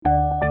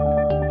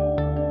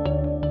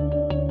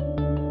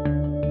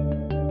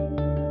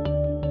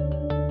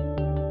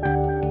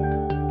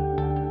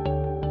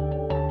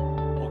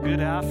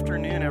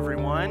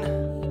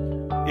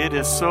It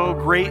is so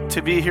great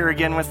to be here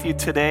again with you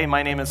today.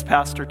 My name is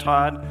Pastor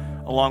Todd,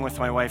 along with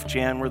my wife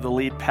Jan. We're the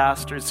lead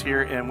pastors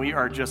here, and we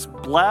are just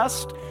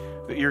blessed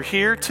that you're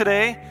here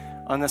today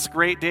on this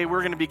great day. We're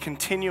going to be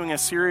continuing a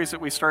series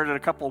that we started a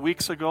couple of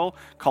weeks ago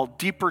called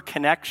Deeper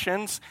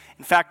Connections.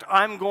 In fact,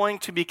 I'm going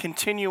to be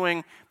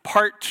continuing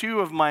part 2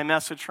 of my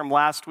message from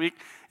last week.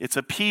 It's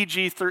a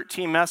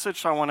PG-13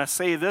 message, so I want to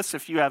say this.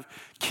 If you have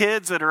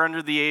kids that are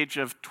under the age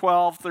of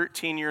 12,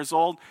 13 years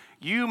old,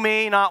 you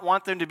may not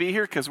want them to be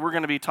here because we're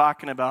going to be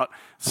talking about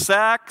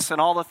sex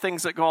and all the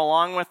things that go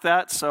along with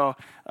that. So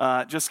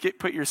just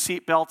put your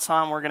seatbelts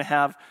on. We're going to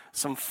have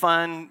some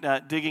fun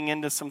digging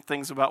into some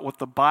things about what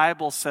the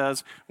Bible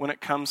says when it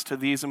comes to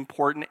these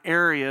important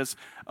areas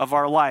of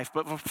our life.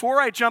 But before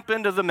I jump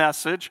into the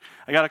message,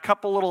 I got a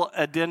couple little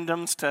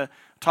addendums to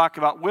talk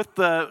about. With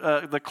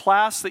the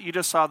class that you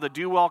just saw, the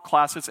Do Well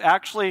class, it's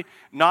actually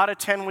not a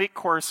 10-week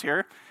course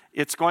here.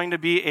 It's going to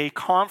be a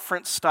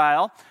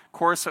conference-style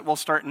course that will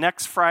start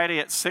next Friday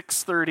at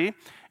 6:30,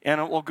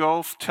 and it will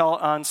go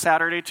on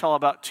Saturday till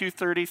about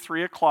 2:30,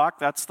 3 o'clock.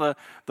 That's the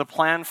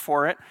plan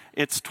for it.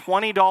 It's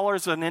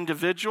 $20 an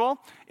individual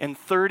and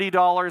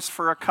 $30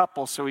 for a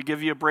couple. So we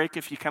give you a break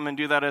if you come and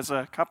do that as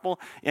a couple.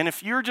 And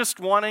if you're just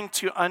wanting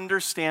to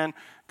understand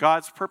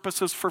God's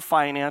purposes for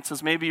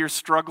finances, maybe you're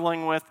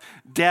struggling with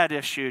debt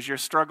issues, you're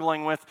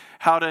struggling with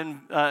how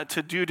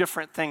to do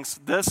different things,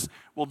 this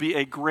will be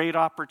a great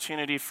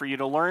opportunity for you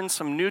to learn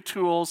some new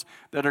tools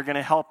that are going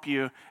to help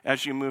you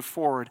as you move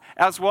forward.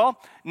 As well,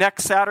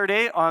 next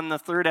Saturday on the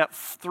 3rd at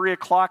 3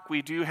 o'clock,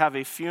 we do have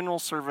a funeral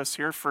service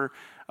here for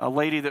a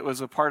lady that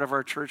was a part of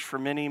our church for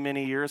many,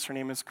 many years. Her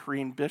name is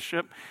Corrine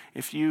Bishop.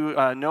 If you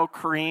know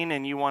Corrine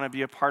and you want to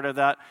be a part of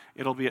that,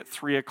 it'll be at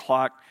 3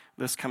 o'clock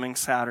this coming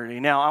Saturday.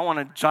 Now, I want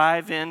to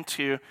dive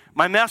into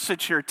my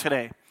message here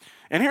today.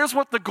 And here's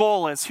what the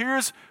goal is.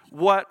 Here's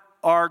what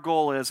our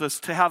goal is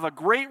to have a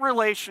great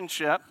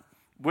relationship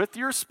with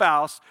your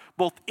spouse,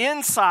 both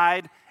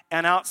inside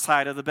and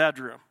outside of the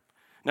bedroom.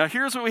 Now,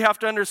 here's what we have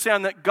to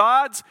understand, that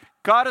God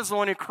is the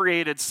one who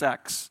created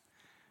sex.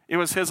 It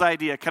was his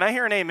idea. Can I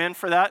hear an amen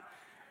for that?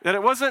 That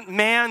it wasn't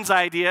man's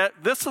idea.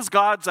 This is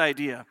God's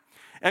idea.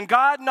 And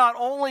God not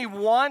only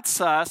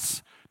wants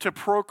us to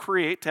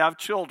procreate, to have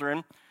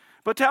children,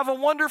 but to have a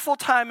wonderful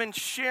time in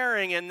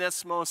sharing in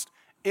this most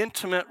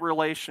intimate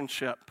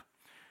relationship.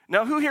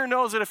 Now, who here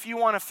knows that if you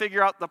want to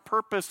figure out the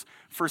purpose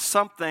for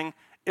something,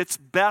 it's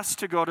best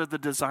to go to the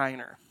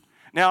designer?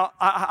 Now,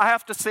 I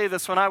have to say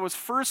this. When I was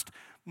first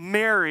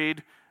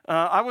married,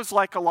 I was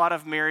like a lot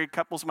of married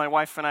couples, my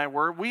wife and I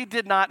were. We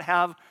did not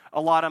have a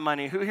lot of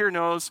money. Who here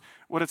knows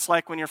what it's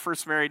like when you're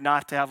first married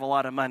not to have a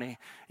lot of money?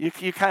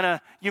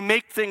 You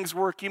make things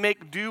work. You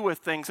make do with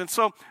things. And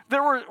so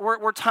there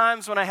were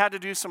times when I had to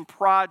do some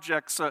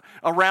projects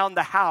around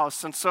the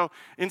house. And so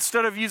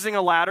instead of using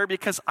a ladder,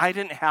 because I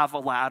didn't have a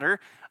ladder,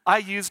 I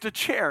used a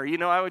chair.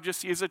 I would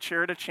just use a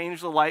chair to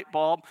change the light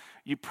bulb.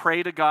 You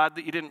pray to God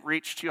that you didn't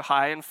reach too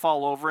high and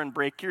fall over and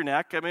break your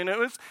neck. I mean,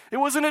 it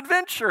was an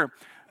adventure.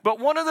 But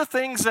one of the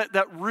things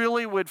that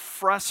really would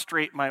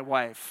frustrate my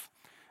wife,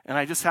 and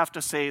I just have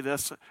to say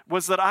this,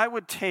 was that I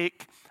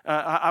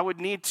would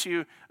need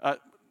to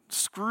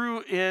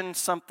screw in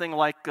something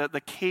like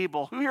the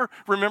cable. Who here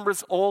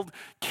remembers old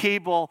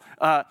cable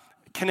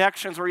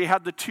connections where you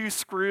had the 2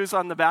 screws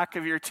on the back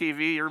of your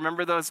TV? You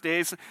remember those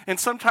days? And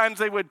sometimes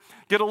they would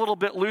get a little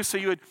bit loose, so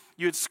you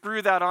would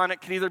screw that on.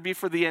 It could either be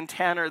for the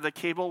antenna or the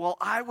cable. Well,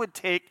 I would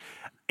take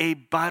a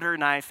butter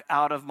knife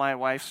out of my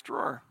wife's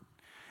drawer.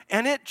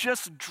 And it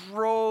just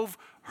drove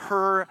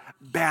her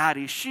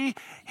batty. She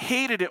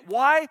hated it.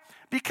 Why?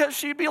 Because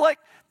she'd be like,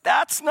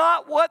 that's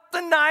not what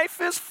the knife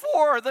is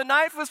for. The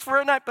knife is for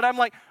a knife. But I'm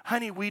like,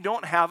 honey, we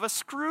don't have a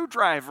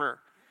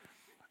screwdriver.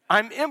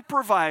 I'm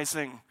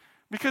improvising.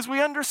 Because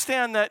we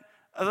understand that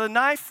the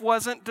knife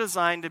wasn't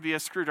designed to be a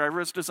screwdriver.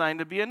 It was designed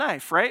to be a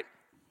knife, right?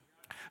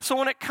 So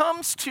when it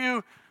comes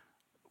to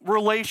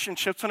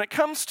relationships, when it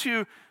comes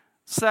to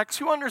sex,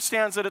 who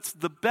understands that it's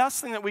the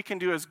best thing that we can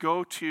do is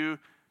go to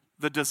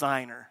the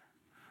designer.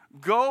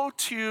 Go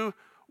to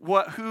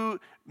who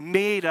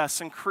made us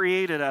and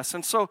created us.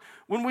 And so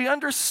when we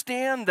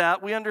understand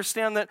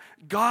that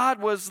God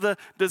was the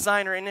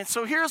designer. And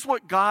so here's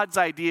what God's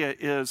idea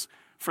is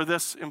for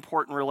this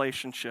important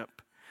relationship.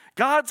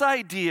 God's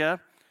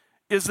idea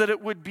is that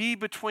it would be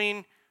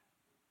between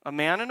a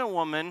man and a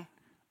woman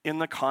in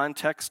the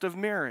context of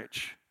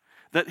marriage.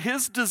 That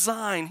his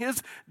design,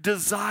 his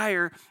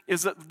desire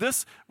is that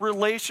this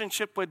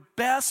relationship would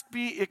best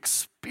be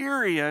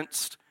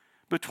experienced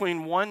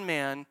between one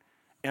man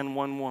and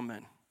one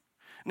woman.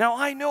 Now,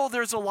 I know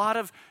there's a lot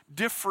of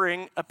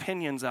differing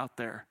opinions out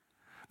there.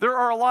 There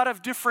are a lot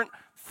of different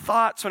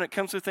thoughts when it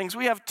comes to things.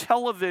 We have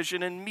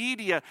television and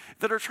media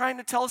that are trying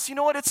to tell us,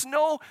 it's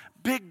no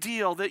big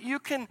deal, that you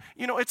can,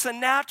 it's a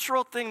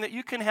natural thing that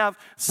you can have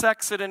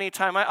sex at any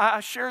time. I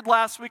shared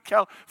last week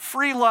how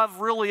free love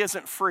really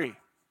isn't free.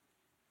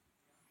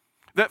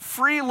 That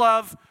free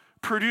love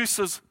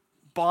produces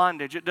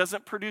bondage. It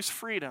doesn't produce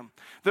freedom.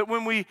 That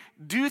when we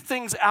do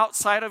things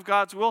outside of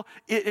God's will,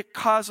 it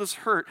causes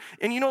hurt.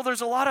 And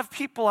there's a lot of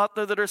people out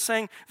there that are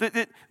saying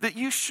that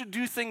you should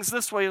do things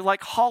this way,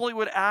 like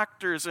Hollywood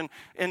actors and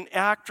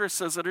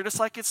actresses that are just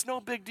like, it's no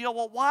big deal.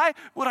 Well, why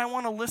would I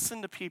want to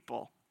listen to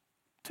people?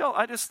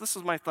 This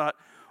is my thought.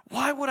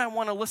 Why would I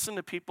want to listen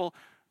to people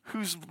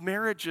whose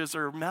marriages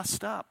are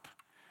messed up?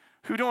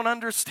 Who don't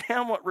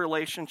understand what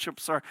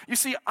relationships are. You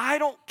see, I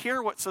don't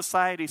care what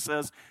society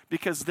says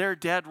because they're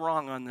dead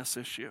wrong on this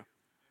issue.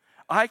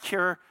 I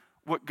care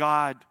what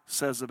God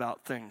says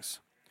about things.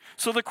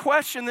 So the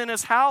question then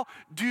is, how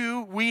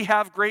do we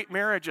have great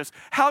marriages?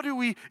 How do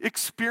we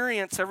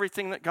experience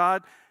everything that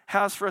God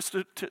has for us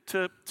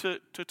to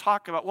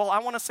talk about? Well, I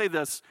want to say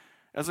this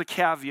as a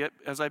caveat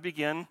as I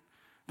begin,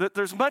 that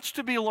there's much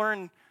to be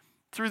learned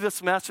through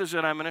this message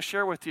that I'm going to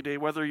share with you today,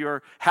 whether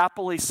you're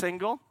happily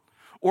single,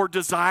 or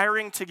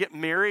desiring to get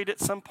married at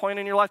some point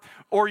in your life,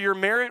 or you're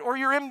married, or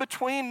you're in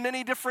between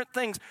many different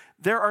things.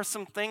 There are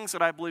some things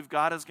that I believe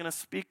God is going to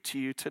speak to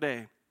you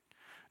today.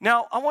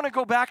 Now, I want to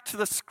go back to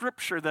the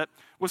scripture that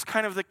was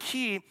kind of the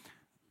key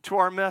to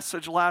our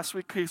message last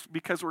week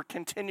because we're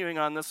continuing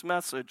on this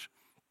message.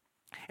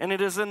 And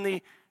it is in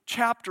the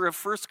chapter of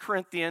 1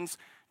 Corinthians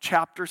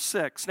chapter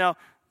 6. Now,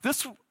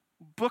 this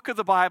book of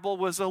the Bible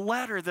was a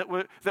letter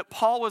that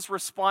Paul was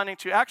responding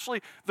to.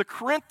 Actually, the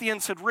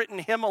Corinthians had written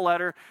him a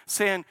letter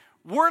saying,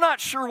 we're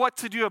not sure what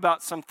to do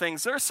about some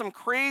things. There's some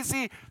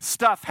crazy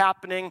stuff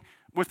happening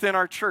within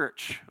our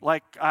church.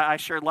 Like I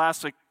shared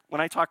last week, when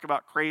I talk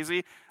about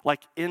crazy,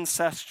 like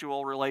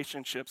incestual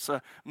relationships.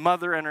 A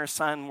mother and her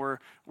son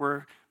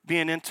were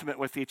being intimate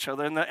with each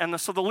other.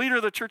 So the leader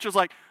of the church is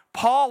like,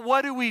 Paul,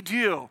 what do we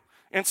do?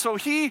 And so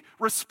he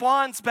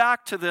responds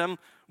back to them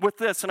with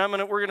this, and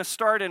we're going to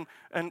start in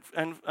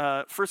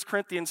 1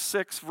 Corinthians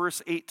 6,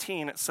 verse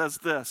 18. It says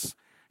this.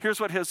 Here's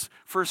what his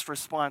first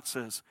response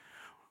is.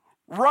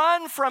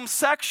 Run from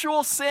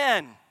sexual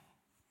sin.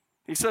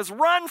 He says,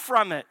 run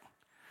from it.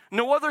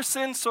 No other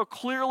sin so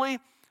clearly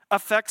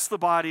affects the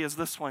body as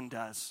this one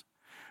does.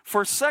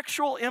 For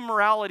sexual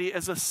immorality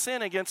is a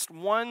sin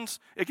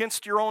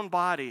against your own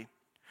body.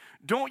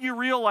 Don't you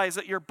realize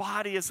that your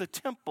body is a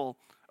temple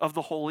of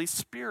the Holy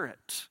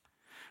Spirit,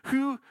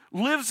 who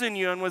lives in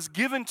you and was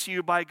given to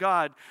you by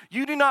God?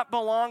 You do not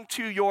belong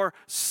to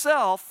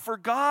yourself, for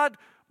God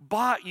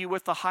bought you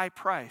with a high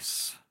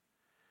price.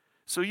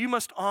 So you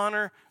must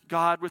honor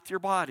God with your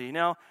body.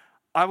 Now,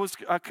 I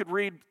could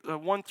read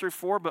 1 through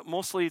 4, but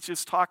mostly it's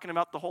just talking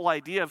about the whole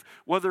idea of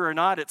whether or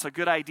not it's a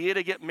good idea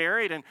to get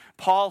married. And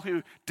Paul,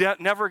 who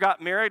never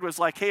got married, was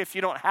like, hey, if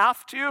you don't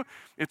have to,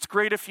 it's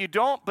great if you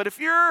don't. But if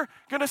you're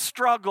going to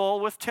struggle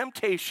with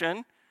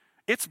temptation,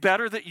 it's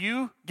better that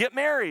you get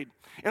married.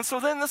 And so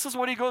then this is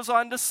what he goes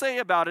on to say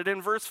about it in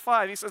verse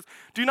 5. He says,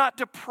 do not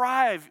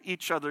deprive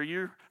each other,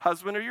 your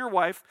husband or your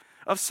wife,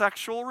 of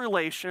sexual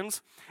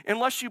relations,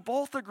 unless you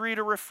both agree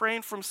to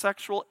refrain from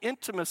sexual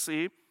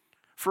intimacy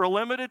for a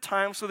limited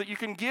time so that you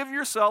can give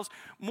yourselves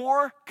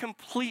more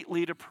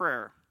completely to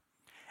prayer.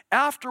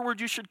 Afterward,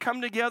 you should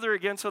come together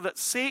again so that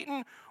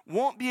Satan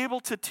won't be able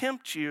to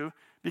tempt you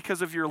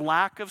because of your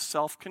lack of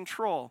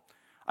self-control.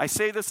 I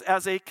say this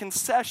as a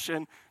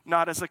concession,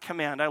 not as a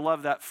command. I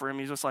love that for him.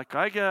 He's just like,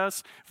 I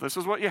guess, if this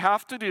is what you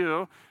have to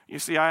do. You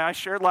see, I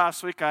shared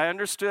last week, I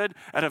understood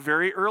at a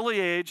very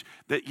early age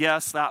that,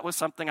 yes, that was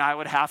something I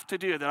would have to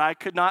do, that I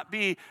could not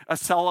be a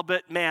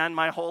celibate man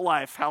my whole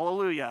life.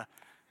 Hallelujah.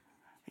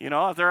 You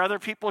know, there are other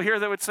people here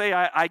that would say,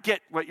 I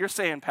get what you're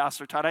saying,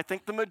 Pastor Todd. I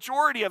think the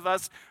majority of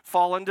us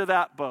fall into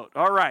that boat.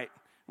 All right,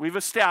 we've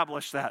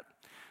established that.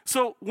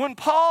 So when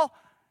Paul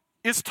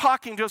is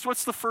talking to us,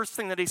 what's the first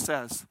thing that he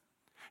says?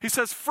 He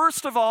says,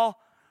 first of all,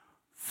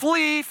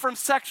 flee from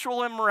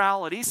sexual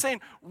immorality. He's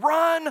saying,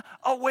 run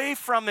away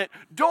from it.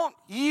 Don't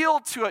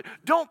yield to it.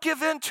 Don't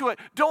give in to it.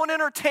 Don't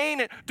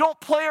entertain it. Don't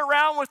play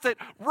around with it.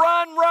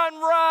 Run,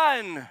 run,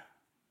 run.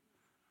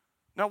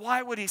 Now,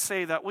 why would he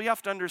say that? Well, you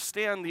have to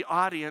understand the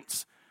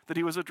audience that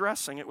he was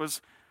addressing. It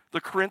was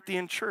the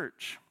Corinthian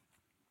church.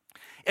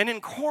 And in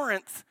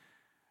Corinth,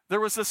 there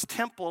was this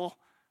temple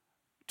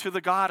to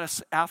the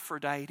goddess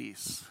Aphrodite.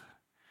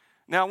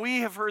 Now, we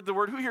have heard the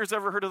word, who here has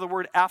ever heard of the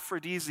word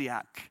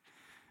aphrodisiac?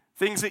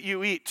 Things that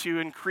you eat to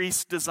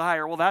increase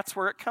desire. Well, that's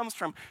where it comes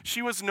from.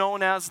 She was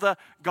known as the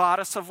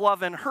goddess of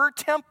love, and her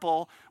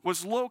temple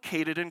was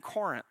located in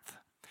Corinth.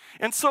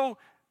 And so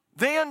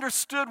they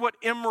understood what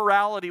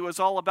immorality was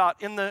all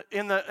about. In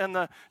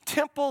the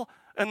temple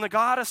and the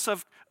goddess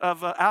of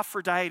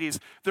Aphrodite,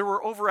 there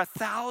were over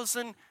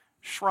 1,000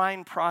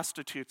 shrine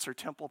prostitutes or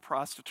temple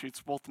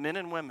prostitutes, both men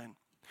and women.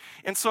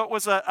 And so it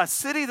was a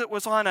city that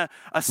was on a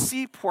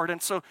seaport,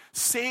 and so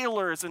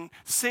sailors and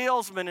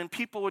salesmen and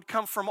people would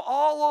come from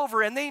all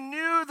over, and they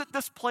knew that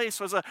this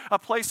place was a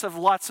place of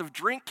lots of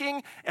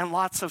drinking and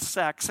lots of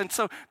sex. And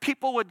so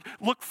people would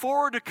look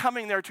forward to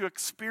coming there to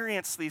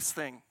experience these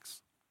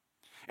things.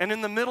 And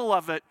in the middle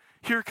of it,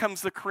 here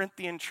comes the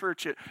Corinthian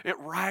church. It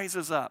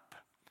rises up.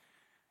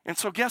 And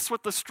so guess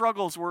what the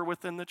struggles were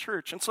within the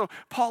church? And so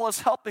Paul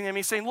is helping them.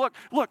 He's saying,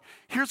 look,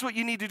 here's what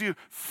you need to do.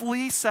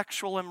 Flee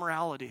sexual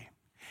immorality.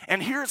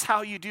 And here's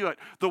how you do it.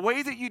 The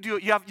way that you do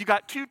it, you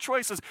got two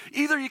choices.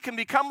 Either you can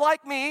become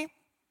like me,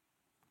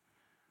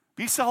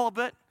 be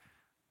celibate.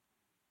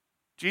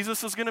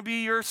 Jesus is going to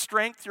be your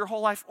strength your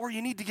whole life, or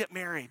you need to get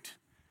married.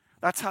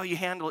 That's how you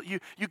handle it.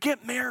 You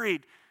get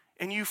married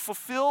and you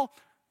fulfill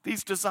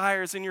these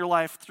desires in your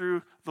life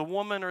through the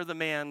woman or the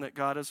man that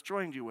God has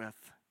joined you with.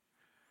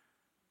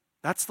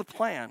 That's the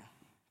plan.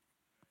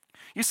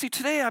 You see,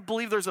 today I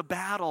believe there's a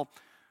battle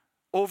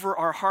over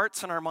our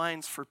hearts and our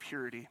minds for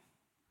purity.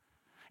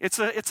 It's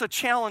a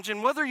challenge,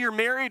 and whether you're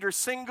married or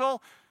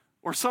single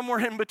or somewhere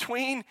in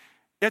between,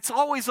 it's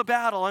always a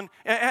battle. And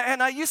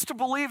I used to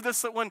believe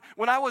this, that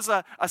when I was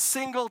a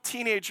single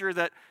teenager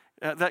that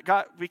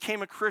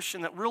became a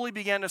Christian, that really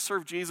began to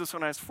serve Jesus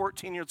when I was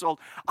 14 years old,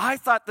 I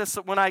thought this,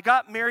 that when I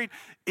got married,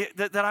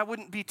 that I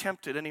wouldn't be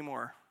tempted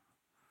anymore.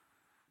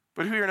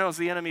 But who here knows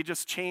the enemy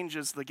just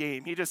changes the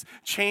game. He just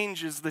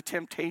changes the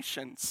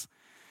temptations.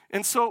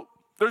 And so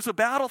there's a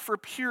battle for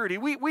purity.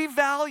 We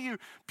value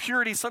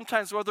purity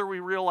sometimes whether we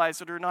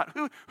realize it or not.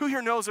 Who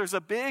here knows there's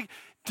a big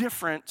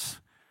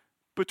difference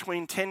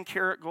between 10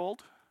 karat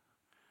gold,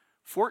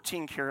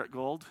 14 karat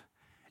gold,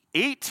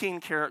 18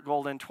 karat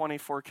gold, and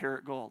 24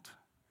 karat gold?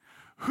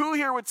 Who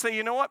here would say,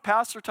 you know what,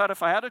 Pastor Todd,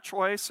 if I had a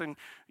choice and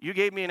you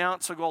gave me an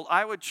ounce of gold,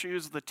 I would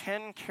choose the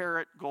 10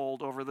 karat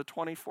gold over the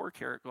 24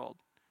 karat gold?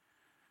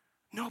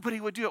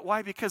 Nobody would do it.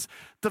 Why? Because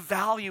the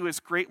value is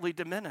greatly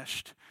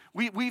diminished.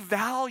 We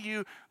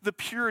value the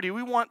purity.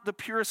 We want the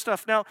pure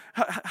stuff. Now,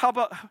 how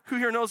about, who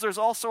here knows there's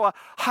also a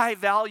high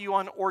value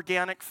on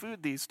organic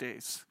food these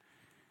days?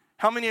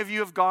 How many of you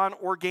have gone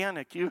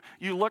organic? You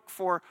look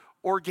for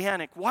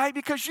organic. Why?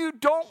 Because you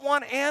don't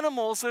want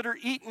animals that are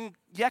eating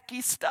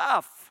yucky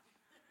stuff.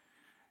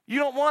 You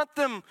don't want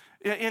them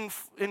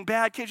in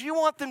bad cages. You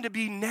want them to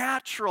be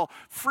natural,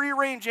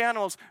 free-range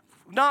animals,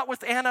 not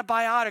with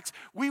antibiotics.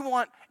 We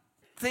want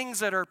things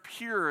that are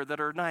pure, that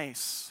are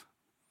nice.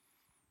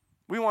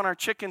 We want our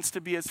chickens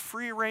to be as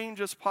free range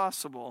as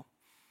possible.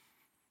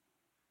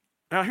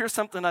 Now, here's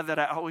something that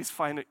I always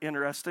find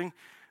interesting.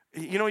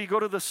 You know, you go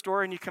to the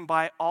store and you can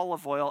buy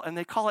olive oil, and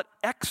they call it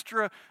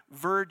extra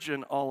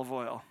virgin olive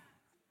oil.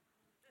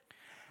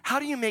 How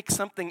do you make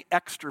something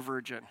extra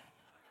virgin?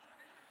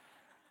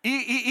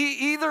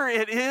 Either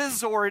it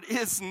is or it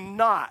is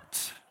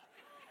not.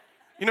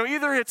 You know,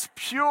 either it's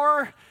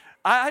pure.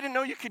 I didn't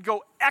know you could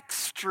go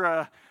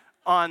extra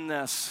on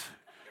this.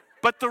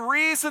 But the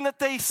reason that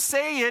they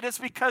say it is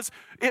because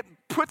it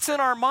puts in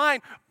our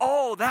mind,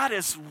 oh, that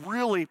is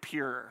really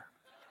pure.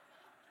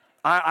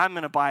 I'm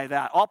going to buy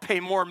that. I'll pay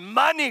more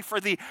money for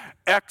the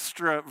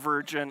extra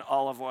virgin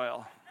olive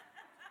oil.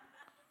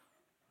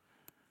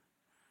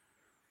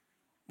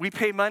 We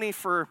pay money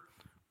for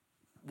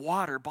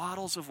water,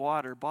 bottles of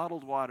water,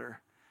 bottled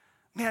water.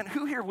 Man,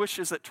 who here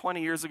wishes that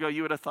 20 years ago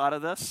you would have thought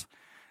of this?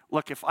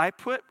 Look, if I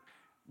put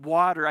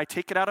water, I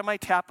take it out of my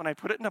tap and I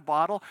put it in a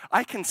bottle,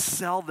 I can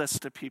sell this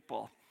to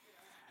people.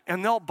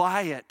 And they'll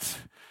buy it.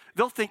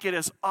 They'll think it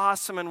is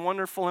awesome and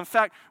wonderful. In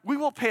fact, we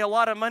will pay a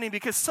lot of money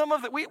because some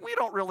of it, we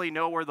don't really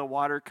know where the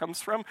water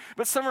comes from.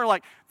 But some are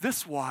like,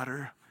 this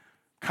water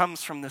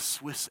comes from the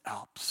Swiss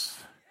Alps,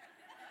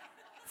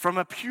 from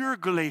a pure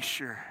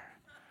glacier.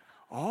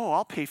 Oh,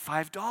 I'll pay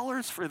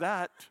 $5 for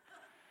that.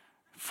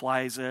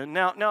 Flies in.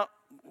 Now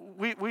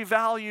we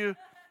value,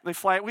 they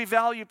fly, we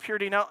value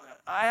purity. Now,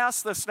 I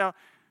ask this now,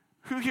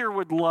 who here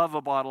would love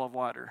a bottle of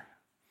water?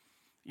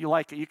 You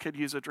like it, you could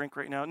use a drink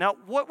right now. Now,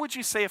 what would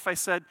you say if I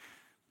said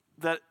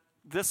that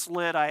this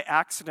lid, I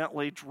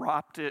accidentally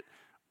dropped it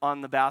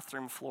on the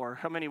bathroom floor?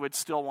 How many would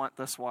still want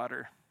this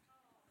water?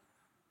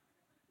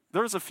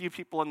 There's a few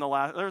people in the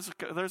last,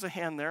 there's a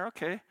hand there,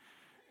 okay.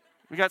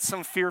 We got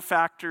some fear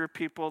factor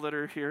people that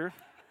are here.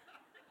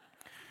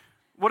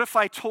 What if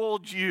I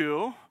told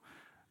you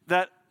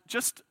that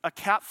just a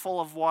cap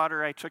full of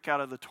water I took out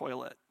of the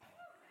toilet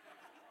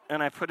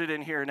and I put it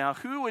in here? Now,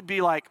 who would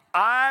be like,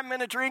 I'm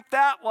going to drink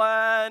that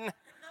one?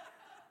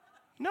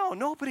 No,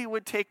 nobody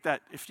would take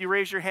that. If you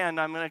raise your hand,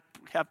 I'm going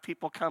to have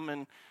people come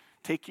and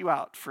take you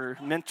out for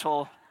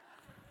mental.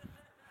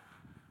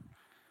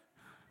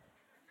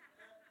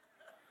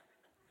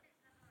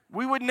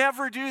 We would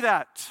never do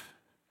that.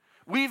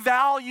 We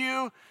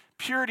value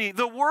purity.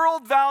 The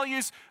world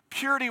values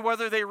purity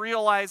whether they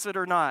realize it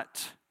or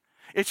not.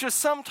 It's just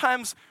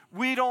sometimes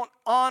we don't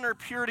honor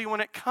purity when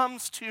it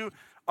comes to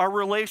our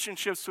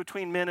relationships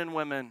between men and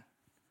women.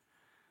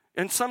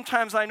 And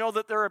sometimes I know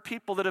that there are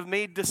people that have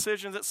made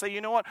decisions that say,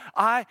 you know what,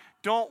 I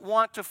don't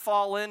want to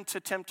fall into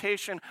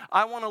temptation.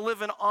 I want to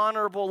live an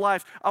honorable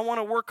life. I want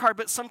to work hard,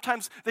 but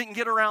sometimes they can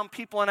get around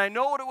people. And I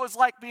know what it was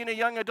like being a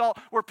young adult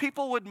where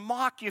people would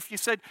mock you if you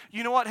said,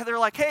 you know what, they're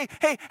like, hey,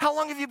 how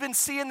long have you been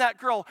seeing that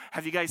girl?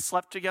 Have you guys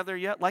slept together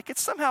yet? Like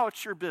it's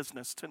your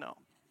business to know.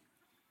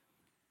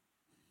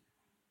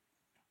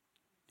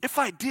 If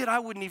I did, I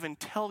wouldn't even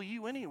tell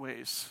you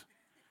anyways.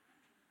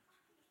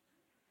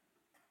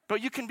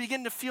 But you can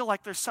begin to feel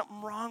like there's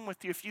something wrong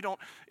with you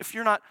if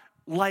you're not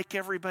like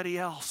everybody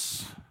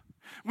else.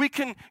 We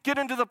can get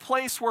into the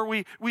place where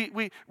we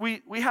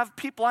have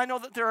people. I know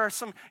that there are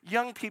some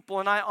young people,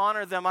 and I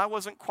honor them. I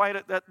wasn't quite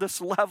at this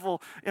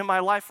level in my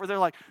life where they're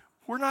like,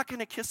 we're not going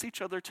to kiss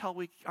each other till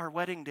our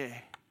wedding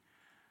day.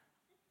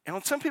 And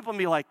when some people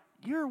be like,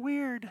 you're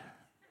weird.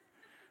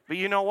 But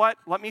you know what?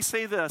 Let me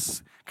say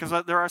this,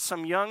 because there are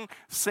some young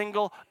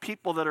single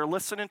people that are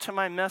listening to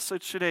my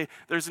message today.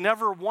 There's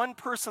never one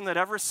person that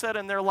ever said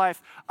in their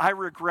life, I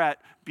regret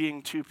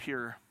being too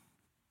pure.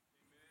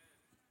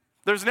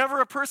 There's never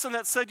a person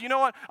that said, you know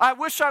what, I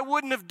wish I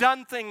wouldn't have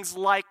done things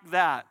like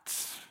that.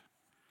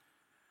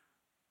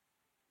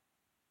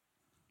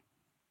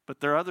 But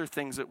there are other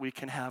things that we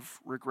can have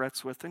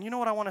regrets with. And you know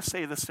what I want to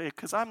say this day,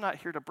 because I'm not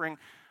here to bring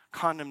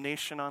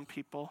condemnation on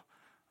people.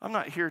 I'm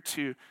not here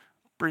to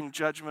bring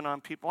judgment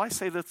on people. I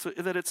say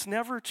that it's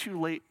never too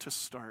late to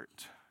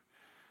start.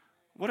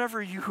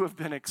 Whatever you have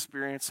been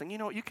experiencing, you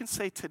know what, you can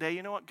say today,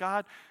 you know what,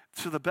 God,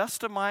 to the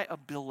best of my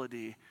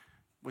ability,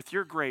 with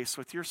your grace,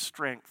 with your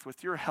strength,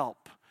 with your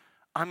help,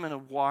 I'm going to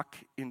walk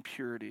in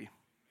purity.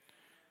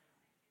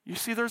 You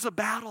see, there's a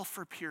battle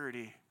for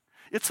purity.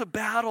 It's a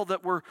battle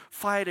that we're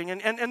fighting.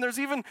 And there's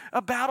even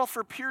a battle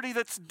for purity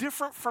that's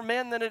different for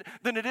men than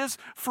it is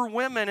for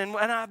women. And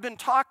I've been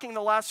talking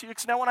the last few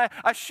weeks. Now, when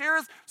I share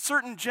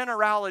certain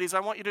generalities, I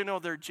want you to know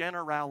they're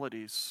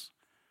generalities.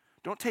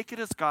 Don't take it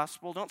as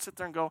gospel. Don't sit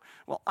there and go,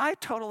 well, I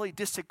totally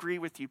disagree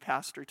with you,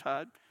 Pastor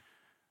Todd.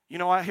 You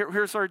know,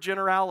 here's our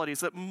generalities,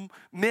 that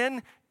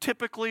men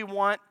typically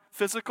want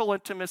physical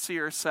intimacy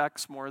or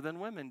sex more than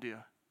women do.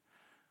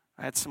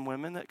 I had some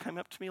women that came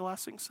up to me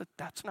last week and said,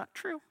 that's not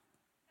true.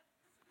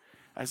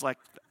 I was like,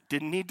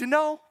 didn't need to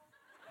know.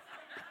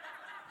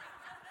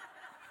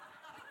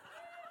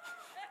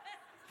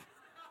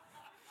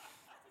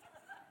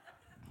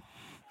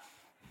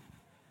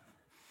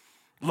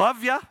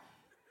 Love ya.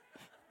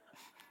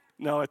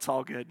 No, it's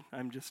all good.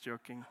 I'm just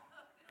joking.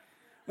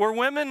 Where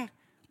women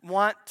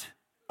want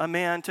a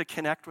man to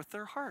connect with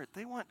their heart.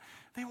 They want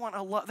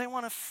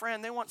a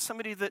friend. They want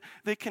somebody that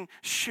they can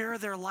share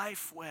their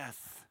life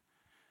with.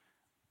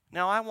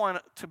 Now, I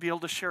want to be able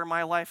to share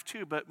my life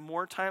too, but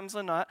more times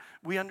than not,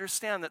 we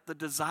understand that the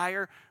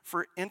desire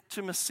for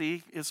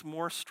intimacy is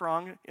more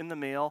strong in the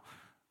male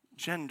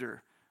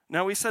gender.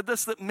 Now, we said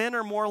this, that men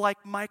are more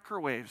like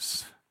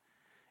microwaves,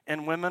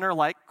 and women are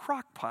like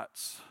crock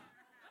pots.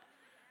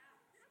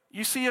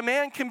 You see, a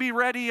man can be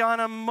ready on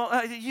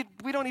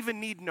we don't even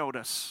need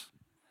notice.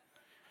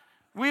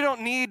 We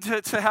don't need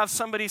to have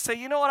somebody say,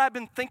 you know what I've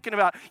been thinking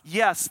about?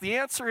 Yes, the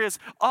answer is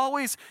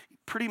always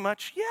pretty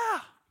much, yeah.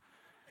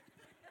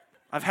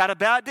 I've had a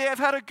bad day, I've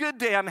had a good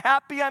day, I'm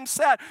happy, I'm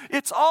sad.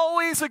 It's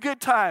always a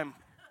good time.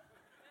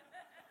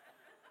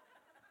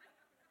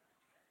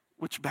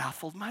 Which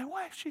baffled my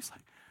wife. She's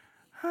like,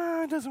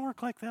 it doesn't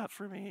work like that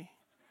for me.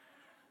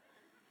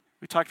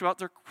 We talked about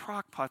their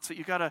crock pots, that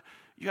you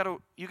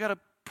gotta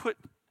put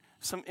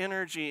some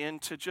energy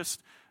into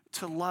just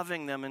to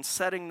loving them and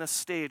setting the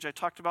stage. I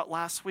talked about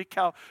last week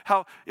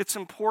how it's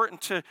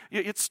important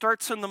it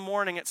starts in the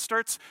morning, it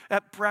starts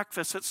at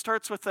breakfast, it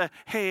starts with a,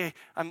 hey,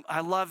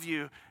 I love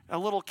you, a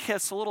little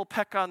kiss, a little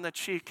peck on the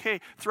cheek, hey,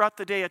 throughout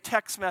the day, a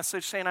text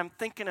message saying, I'm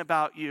thinking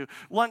about you,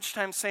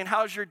 lunchtime saying,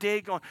 how's your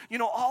day going? You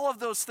know, all of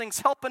those things,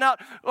 helping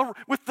out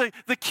with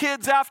the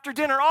kids after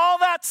dinner, all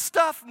that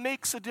stuff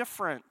makes a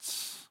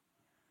difference.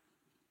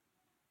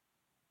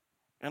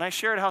 And I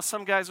shared how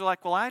some guys are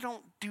like, well, I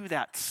don't do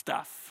that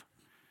stuff.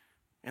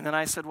 And then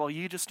I said, well,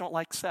 you just don't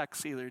like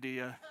sex either, do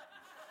you?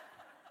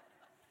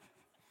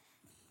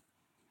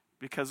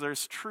 Because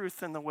there's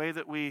truth in the way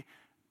that we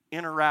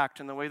interact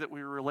and the way that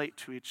we relate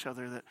to each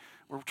other, that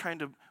we're trying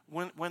to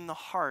win the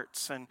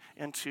hearts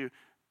and to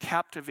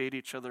captivate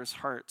each other's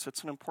hearts.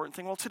 It's an important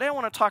thing. Well, today I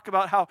want to talk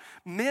about how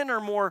men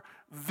are more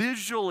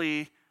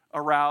visually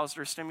aroused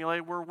or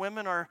stimulated, where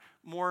women are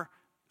more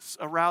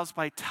aroused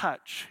by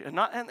touch. And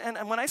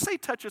when I say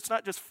touch, it's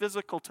not just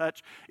physical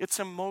touch, it's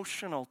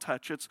emotional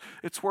touch.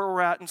 It's where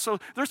we're at. And so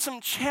there's some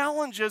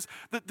challenges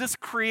that this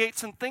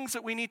creates and things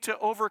that we need to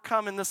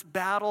overcome in this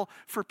battle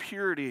for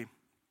purity.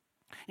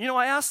 You know,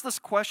 I asked this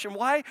question,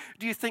 why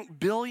do you think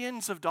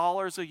billions of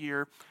dollars a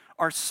year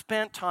are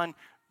spent on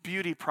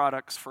beauty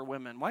products for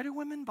women? Why do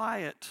women buy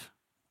it?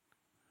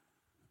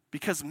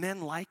 Because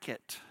men like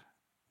it.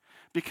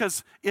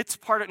 Because it's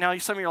part of, now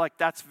some of you are like,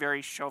 that's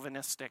very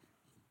chauvinistic.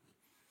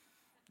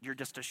 You're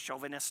just a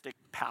chauvinistic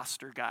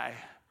pastor guy.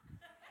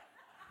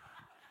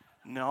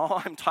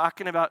 No, I'm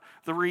talking about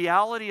the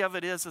reality of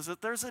it is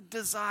that there's a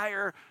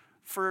desire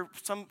for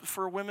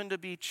women to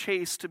be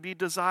chaste, to be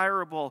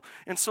desirable.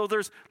 And so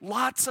there's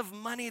lots of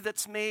money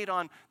that's made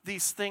on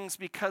these things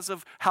because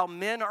of how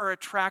men are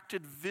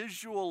attracted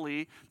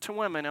visually to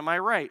women. Am I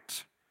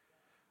right?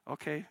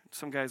 Okay,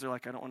 some guys are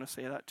like, I don't want to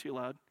say that too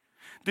loud.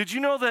 Did you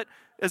know that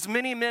as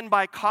many men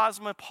buy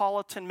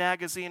Cosmopolitan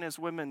magazine as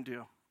women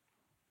do?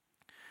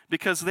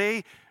 Because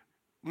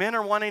men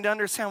are wanting to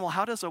understand, well,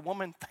 how does a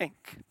woman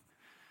think?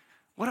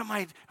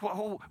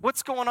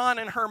 What's going on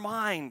in her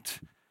mind?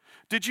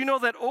 Did you know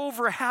that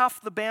over half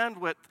the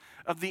bandwidth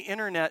of the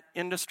internet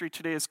industry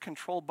today is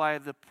controlled by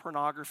the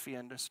pornography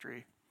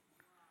industry?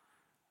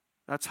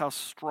 That's how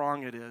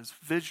strong it is,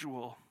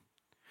 visual.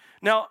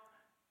 Now,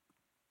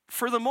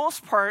 for the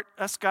most part,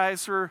 us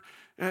guys are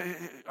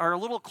a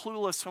little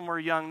clueless when we're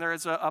young. There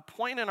is a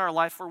point in our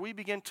life where we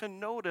begin to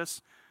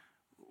notice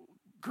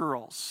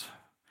girls.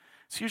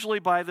 It's usually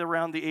by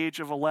around the age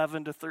of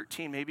 11 to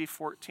 13, maybe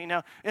 14.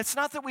 Now, it's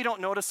not that we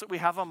don't notice that we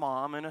have a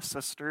mom and a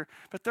sister,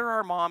 but they're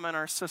our mom and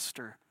our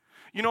sister.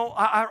 You know,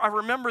 I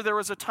remember there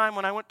was a time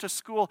when I went to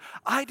school,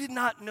 I did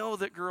not know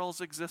that girls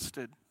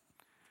existed.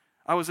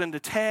 I was into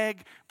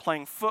tag,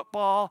 playing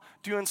football,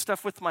 doing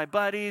stuff with my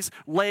buddies,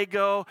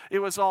 Lego. It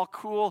was all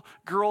cool.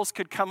 Girls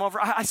could come over.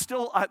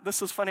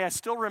 This is funny, I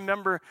still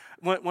remember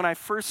when I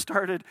first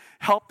started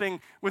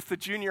helping with the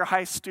junior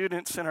high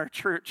students in our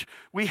church.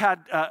 We had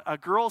a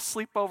girls'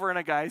 sleepover and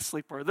a guys'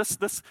 sleepover.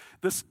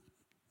 This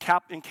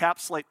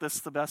encapsulate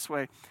this the best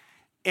way.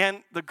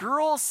 And the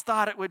girls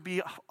thought it would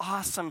be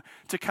awesome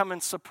to come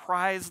and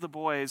surprise the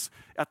boys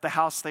at the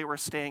house they were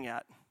staying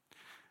at.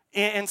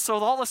 And so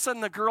all of a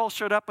sudden the girls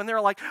showed up and they were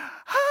like,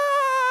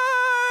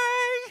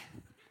 hi!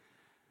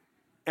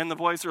 And the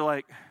boys are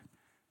like,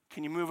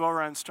 can you move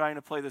over? I'm trying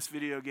to play this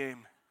video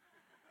game.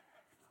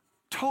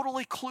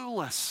 Totally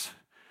clueless.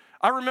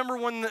 I remember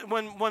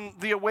when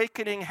the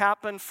awakening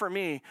happened for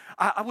me.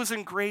 I was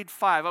in grade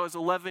 5. I was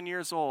 11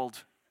 years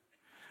old.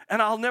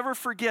 And I'll never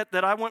forget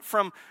that I went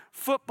from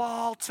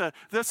football to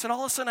this, and all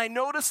of a sudden I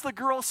noticed the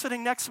girl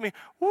sitting next to me.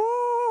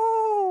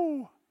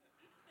 Woo!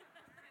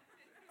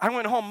 I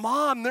went home,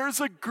 Mom,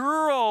 there's a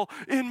girl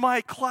in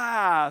my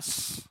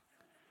class.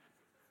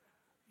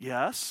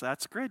 Yes,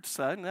 that's great,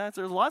 son. There's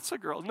lots of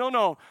girls.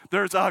 No,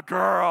 there's a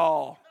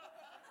girl.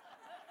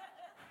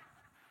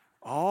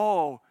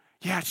 Oh,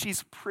 yeah,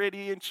 she's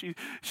pretty, and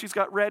she's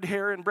got red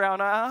hair and brown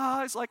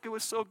eyes. Like, it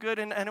was so good,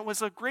 and it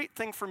was a great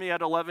thing for me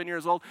at 11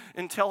 years old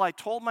until I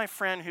told my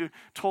friend who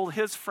told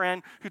his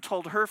friend, who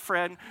told her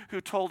friend, who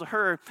told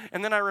her.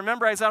 And then I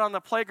remember I was out on the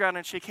playground,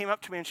 and she came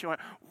up to me, and she went,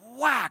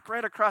 whack,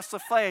 right across the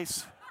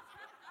face.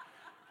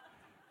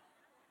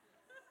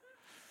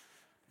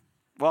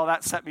 Well,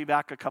 that set me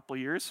back a couple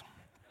years.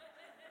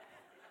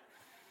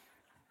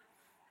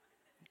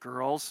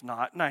 Girls,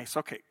 not nice.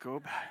 Okay, go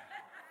back.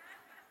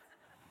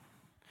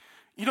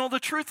 You know, the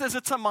truth is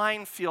it's a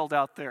minefield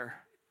out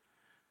there.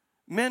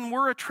 Men,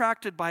 we're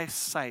attracted by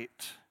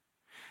sight.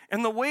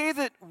 And the way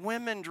that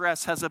women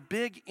dress has a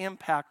big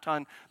impact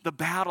on the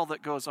battle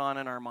that goes on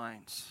in our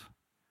minds.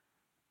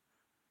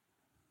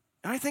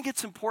 And I think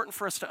it's important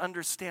for us to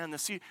understand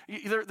this.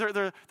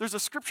 There's a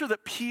scripture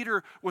that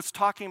Peter was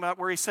talking about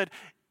where he said,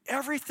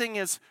 everything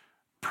is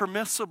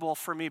permissible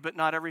for me, but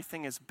not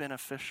everything is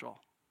beneficial.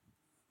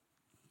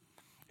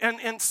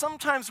 And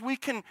sometimes we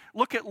can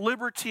look at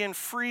liberty and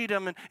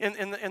freedom and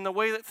in the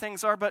way that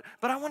things are, but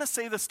I want to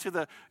say this to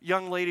the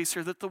young ladies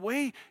here, that the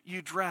way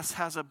you dress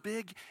has a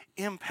big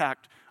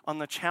impact on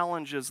the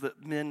challenges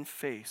that men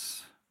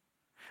face.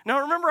 Now,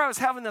 remember I was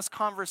having this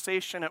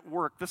conversation at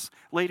work. This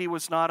lady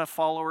was not a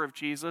follower of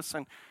Jesus,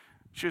 and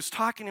she was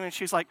talking to me, and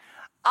she's like,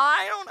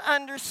 I don't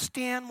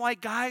understand why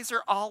guys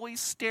are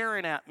always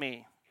staring at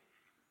me.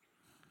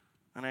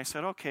 And I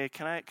said, okay,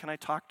 can I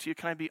talk to you?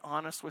 Can I be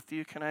honest with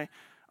you? I'm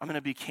going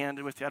to be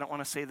candid with you. I don't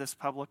want to say this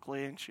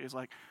publicly. And she was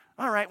like,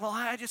 all right, well,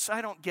 I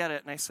don't get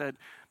it. And I said,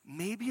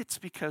 maybe it's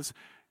because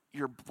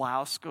your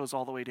blouse goes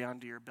all the way down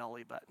to your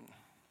belly button.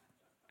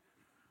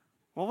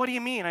 Well, what do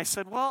you mean? I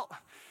said, well,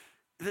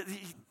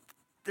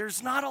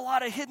 there's not a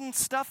lot of hidden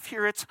stuff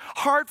here. It's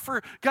hard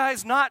for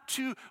guys not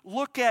to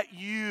look at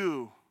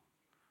you.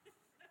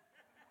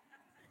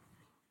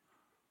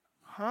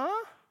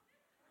 Huh?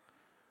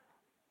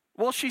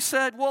 Well, she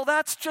said, well,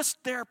 that's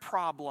just their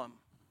problem.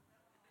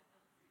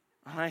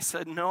 And I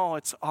said, no,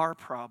 it's our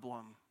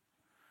problem.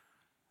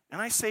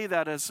 And I say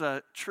that as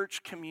a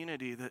church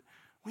community that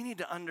we need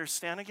to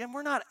understand. Again,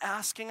 we're not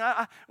asking.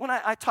 When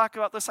I talk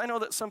about this, I know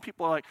that some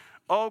people are like,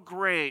 oh,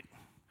 great.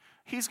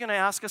 He's going to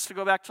ask us to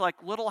go back to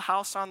like Little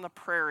House on the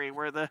Prairie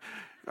where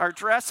our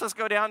dresses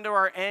go down to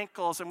our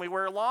ankles and we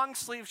wear long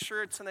sleeve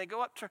shirts and they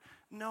go up to...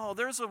 No,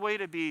 there's a way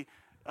to be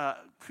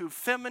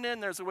feminine,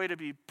 there's a way to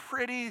be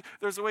pretty,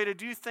 there's a way to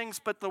do things,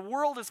 but the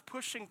world is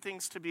pushing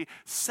things to be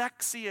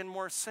sexy and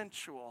more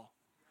sensual.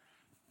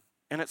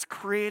 And it's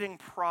creating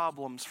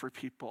problems for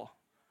people.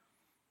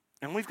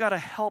 And we've got to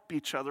help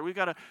each other. We've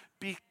got to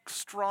be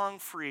strong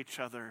for each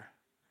other.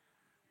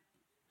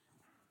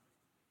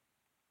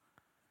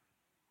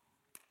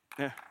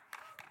 Yeah.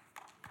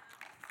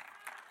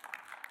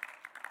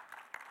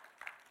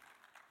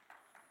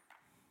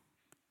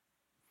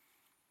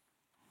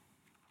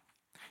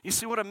 You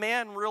see, what a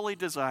man really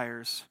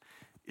desires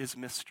is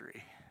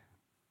mystery.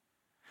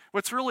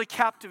 What's really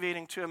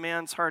captivating to a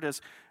man's heart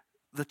is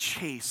the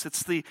chase.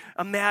 It's the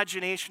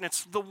imagination.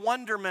 It's the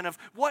wonderment of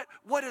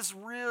what is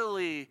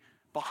really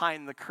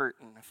behind the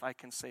curtain, if I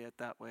can say it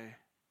that way.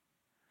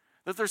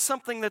 That there's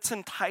something that's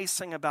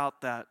enticing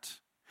about that.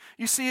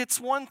 You see, it's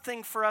one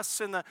thing for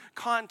us in the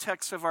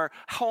context of our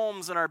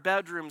homes and our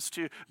bedrooms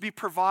to be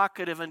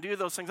provocative and do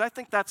those things. I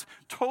think that's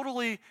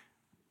totally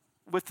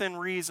within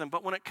reason.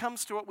 But when it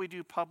comes to what we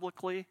do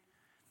publicly,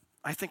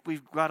 I think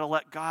we've got to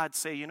let God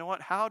say, you know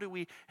what, how do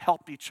we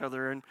help each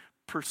other and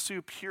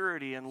pursue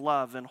purity and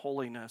love and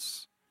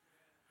holiness?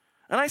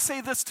 And I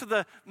say this to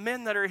the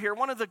men that are here.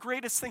 One of the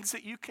greatest things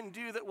that you can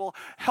do that will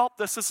help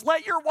this is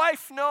let your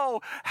wife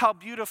know how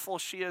beautiful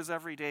she is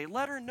every day.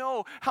 Let her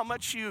know how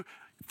much you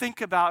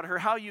think about her,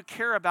 how you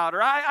care about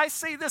her. I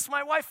say this,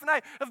 my wife and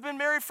I have been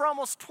married for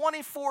almost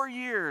 24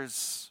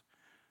 years.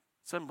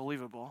 It's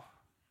unbelievable.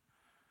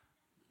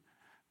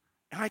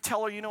 And I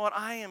tell her, you know what,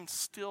 I am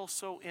still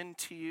so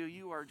into you.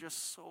 You are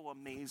just so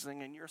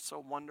amazing and you're so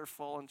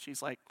wonderful. And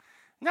she's like,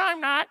 no,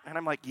 I'm not. And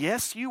I'm like,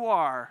 yes, you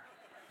are.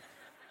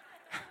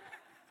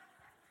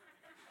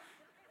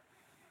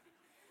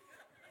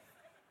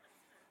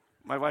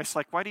 My wife's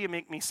like, why do you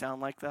make me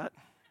sound like that?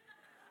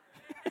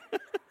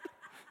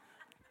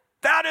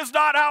 That is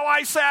not how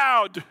I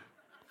sound.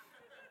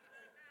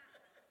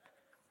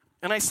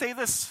 And I say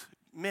this,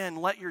 men,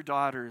 let your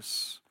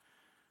daughters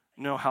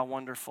know how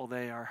wonderful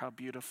they are, how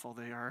beautiful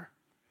they are.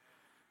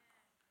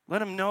 Let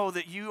them know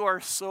that you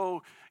are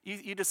so,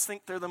 you just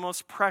think they're the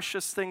most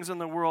precious things in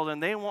the world,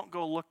 and they won't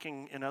go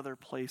looking in other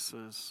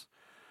places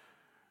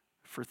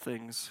for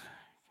things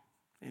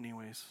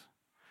anyways.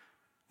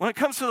 When it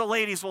comes to the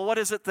ladies, well, what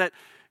is it that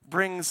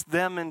brings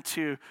them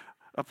into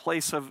a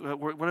place of,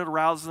 what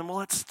arouses them? Well,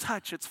 it's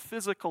touch. It's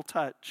physical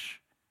touch.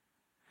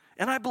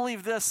 And I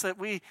believe this, that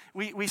we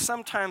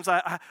sometimes,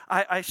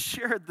 I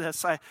shared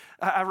this,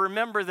 I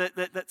remember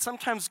that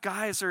sometimes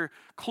guys are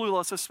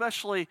clueless,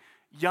 especially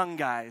young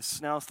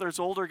guys. Now, if there's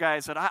older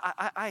guys that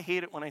I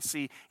hate it when I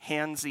see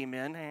handsy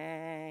men.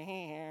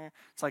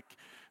 It's like,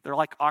 they're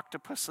like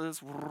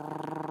octopuses.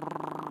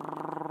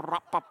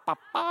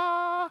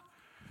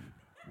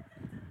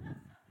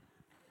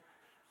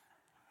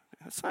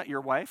 That's not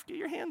your wife. Get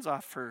your hands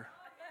off her.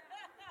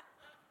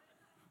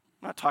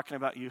 I'm not talking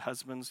about you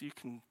husbands. You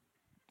can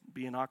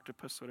be an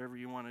octopus, whatever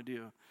you want to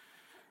do.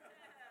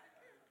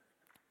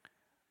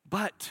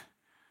 But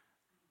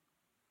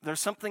there's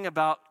something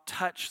about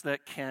touch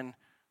that can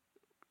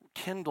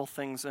kindle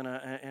things in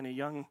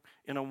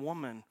a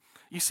woman.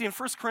 You see, in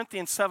 1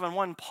 Corinthians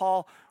 7:1,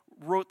 Paul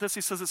wrote this.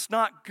 He says, it's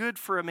not good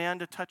for a man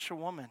to touch a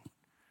woman.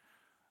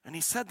 And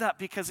he said that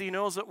because he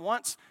knows that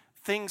once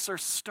things are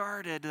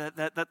started,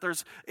 that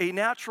there's a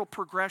natural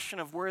progression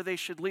of where they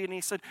should lead. And he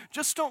said,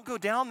 just don't go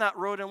down that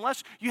road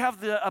unless you have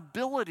the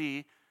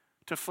ability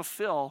to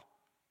fulfill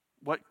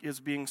what is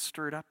being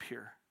stirred up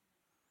here.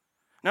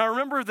 Now,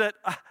 remember that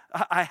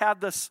I had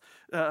this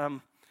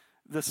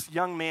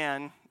young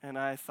man, and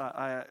I thought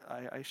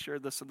I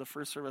shared this in the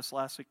first service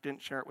last week,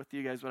 didn't share it with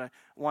you guys, but I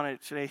wanted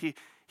it today.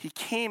 He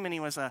came and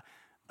he was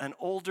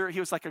he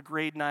was like a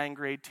grade 9,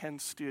 grade 10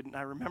 student.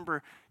 I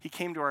remember he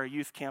came to our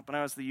youth camp and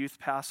I was the youth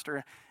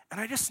pastor, and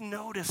I just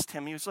noticed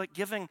him. He was like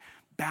giving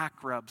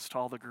back rubs to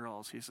all the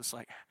girls. He's just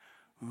like,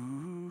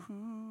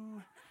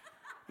 ooh.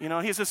 You know,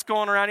 he's just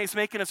going around, he's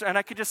making us, and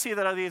I could just see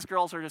that these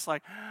girls are just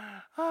like,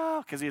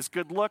 oh, because he's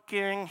good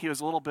looking, he was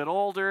a little bit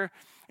older.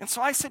 And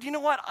so I said, you know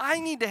what, I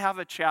need to have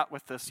a chat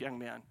with this young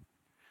man.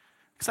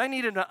 Because I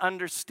need him to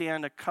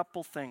understand a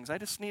couple things. I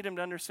just need him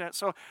to understand.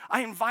 So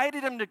I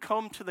invited him to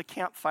come to the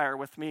campfire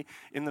with me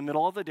in the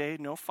middle of the day.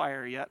 No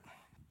fire yet.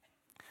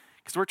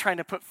 Because we're trying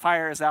to put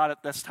fires out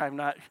at this time,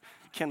 not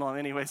kindle them.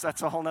 Anyways,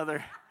 that's a whole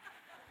nother.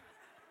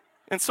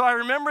 And so I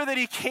remember that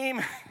he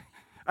came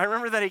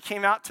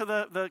out to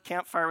the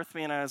campfire with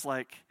me, and I was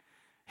like,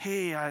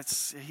 hey,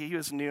 he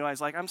was new. I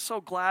was like, I'm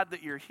so glad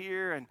that you're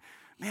here. And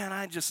man,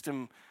 I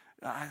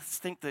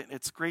think that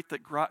it's great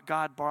that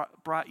God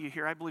brought you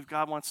here. I believe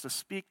God wants to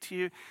speak to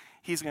you.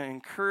 He's going to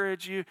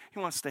encourage you. He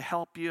wants to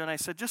help you. And I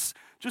said, just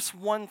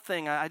one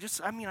thing. I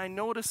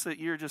noticed that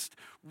you're just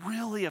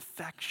really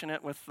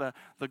affectionate with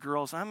the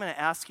girls. I'm going to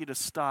ask you to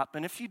stop.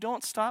 And if you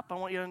don't stop, I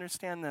want you to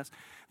understand this,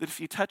 that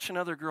if you touch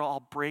another girl,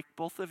 I'll break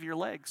both of your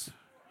legs.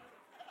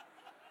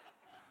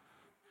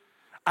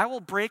 I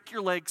will break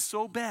your legs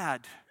so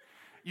bad,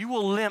 you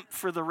will limp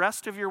for the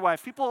rest of your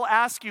life. People will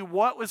ask you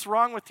what was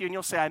wrong with you, and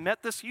you'll say, I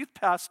met this youth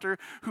pastor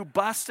who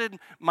busted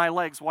my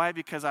legs. Why?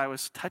 Because I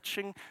was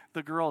touching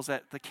the girls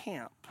at the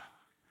camp.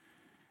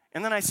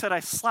 And then I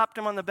slapped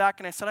him on the back,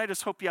 and I said, I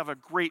just hope you have a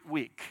great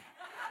week.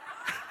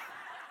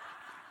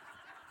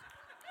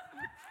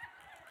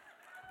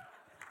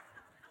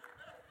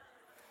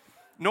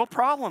 No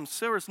problems.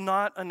 There was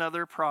not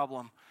another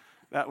problem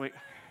that week.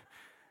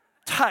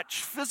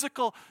 Touch,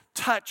 physical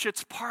touch,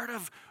 it's part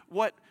of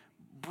what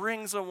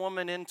brings a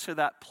woman into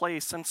that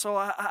place. And so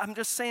I'm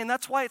just saying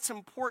that's why it's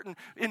important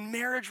in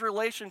marriage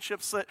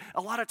relationships that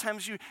a lot of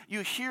times you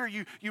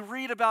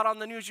read about on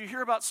the news, you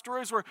hear about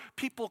stories where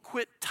people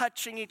quit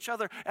touching each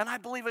other. And I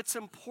believe it's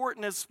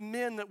important as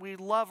men that we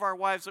love our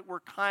wives, that we're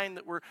kind,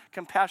 that we're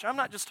compassionate. I'm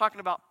not just talking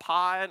about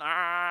pie and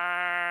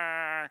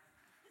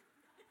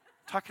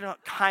talking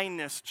about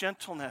kindness,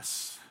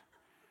 gentleness.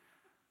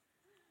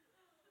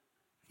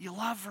 You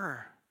love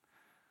her.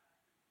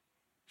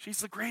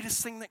 She's the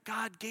greatest thing that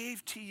God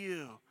gave to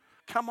you.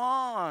 Come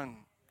on.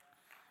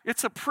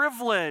 It's a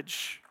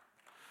privilege.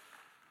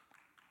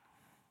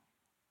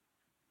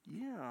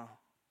 Yeah.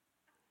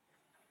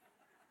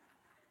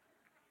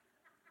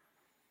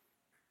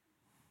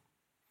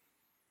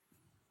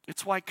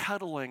 It's why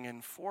cuddling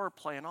and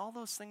foreplay and all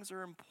those things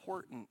are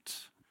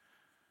important.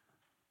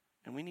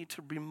 And we need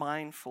to be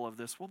mindful of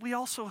this. Well, we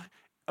also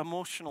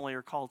emotionally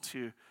are called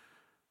to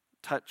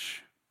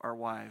touch our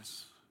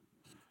wives.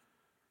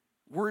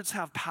 Words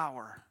have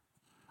power.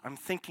 I'm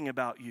thinking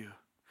about you.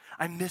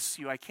 I miss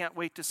you. I can't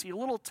wait to see you.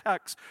 Little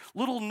texts,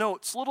 little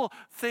notes, little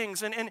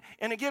things. And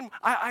again,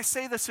 I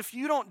say this, if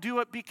you don't do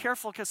it, be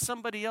careful because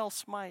somebody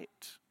else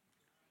might.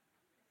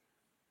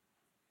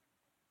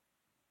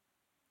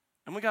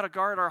 And we got to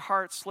guard our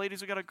hearts.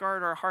 Ladies, we got to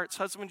guard our hearts.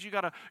 Husbands, you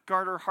got to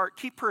guard her heart.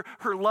 Keep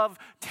her love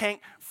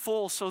tank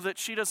full so that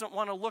she doesn't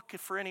want to look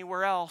for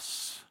anywhere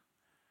else.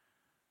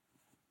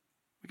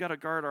 We got to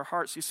guard our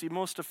hearts. You see,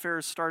 most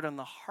affairs start in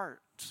the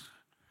heart.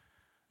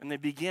 And they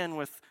begin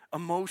with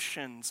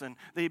emotions, and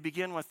they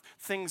begin with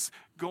things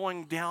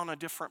going down a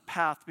different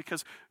path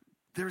because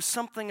there's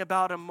something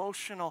about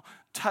emotional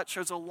touch.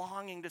 There's a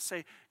longing to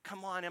say,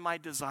 come on, am I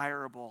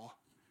desirable?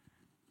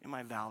 Am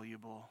I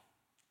valuable?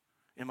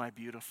 Am I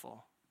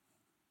beautiful?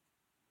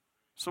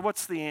 So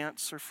what's the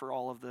answer for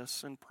all of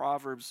this? In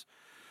Proverbs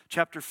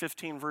chapter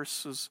 15,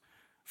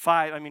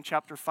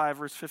 chapter 5,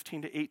 verse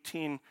 15 to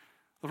 18,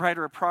 the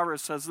writer of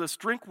Proverbs says this,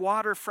 drink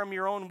water from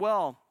your own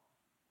well.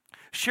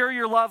 Share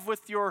your love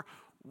with your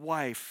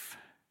wife.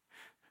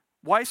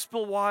 Why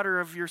spill the water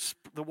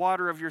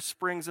of your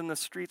springs in the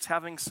streets,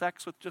 having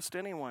sex with just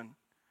anyone?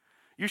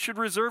 You should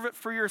reserve it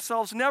for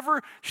yourselves.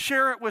 Never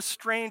share it with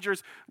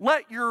strangers.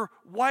 Let your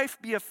wife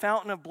be a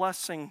fountain of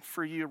blessing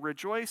for you.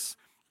 Rejoice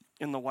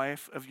in the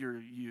wife of your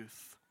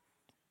youth.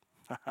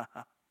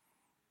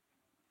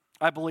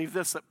 I believe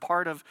this, that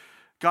part of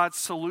God's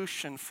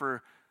solution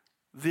for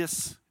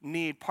this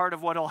need, part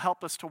of what will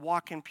help us to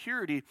walk in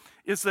purity,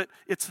 is that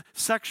it's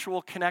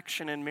sexual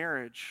connection in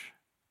marriage.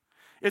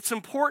 It's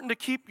important to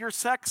keep your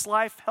sex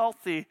life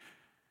healthy.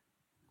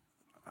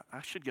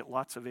 I should get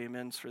lots of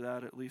amens for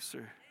that at least,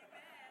 sir.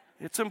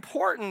 It's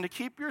important to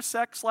keep your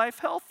sex life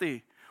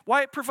healthy.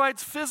 Why? It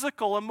provides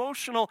physical,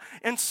 emotional,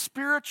 and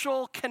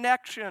spiritual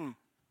connection.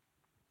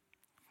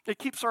 It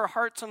keeps our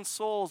hearts and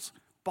souls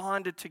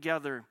bonded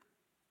together.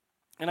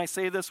 And I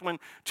say this, when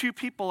two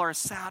people are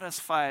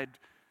satisfied,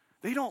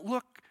 they don't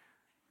look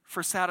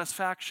for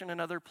satisfaction in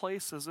other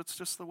places. It's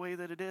just the way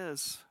that it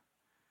is.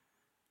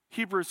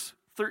 Hebrews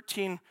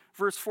 13,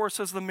 verse 4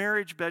 says, the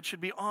marriage bed should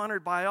be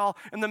honored by all,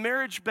 and the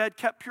marriage bed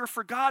kept pure,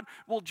 for God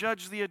will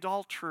judge the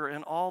adulterer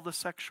and all the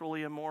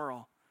sexually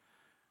immoral.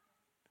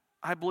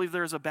 I believe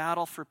there's a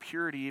battle for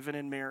purity even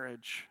in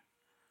marriage.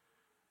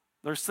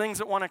 There's things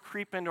that want to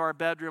creep into our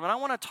bedroom, and I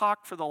want to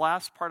talk for the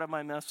last part of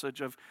my message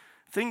of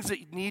things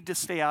that need to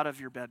stay out of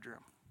your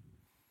bedroom.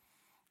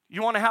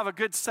 You want to have a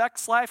good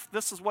sex life?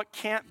 This is what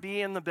can't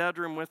be in the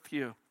bedroom with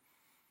you.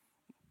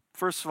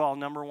 First of all,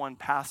 number one,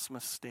 past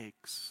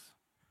mistakes.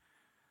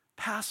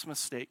 Past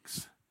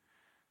mistakes.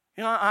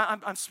 You know,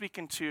 I'm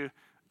speaking to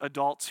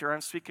adults here.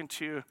 I'm speaking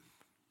to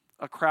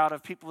a crowd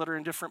of people that are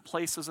in different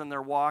places in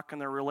their walk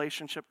and their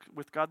relationship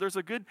with God. There's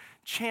a good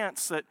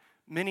chance that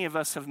many of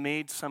us have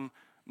made some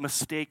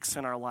mistakes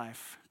in our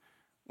life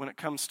when it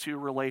comes to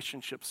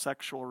relationships,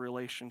 sexual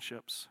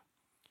relationships.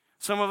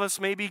 Some of us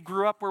maybe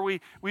grew up where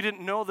we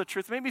didn't know the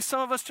truth. Maybe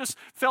some of us just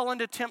fell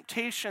into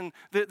temptation.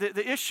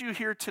 The issue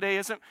here today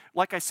isn't,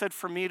 like I said,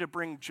 for me to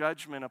bring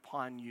judgment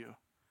upon you.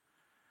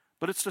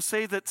 But it's to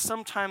say that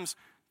sometimes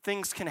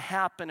things can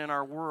happen in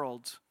our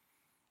world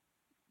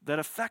that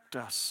affect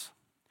us.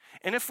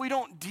 And if we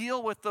don't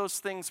deal with those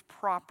things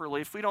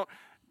properly, if we don't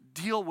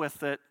deal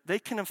with it, they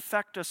can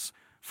affect us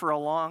for a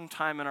long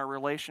time in our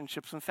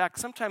relationships. In fact,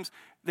 sometimes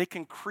they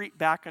can creep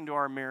back into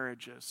our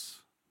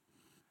marriages.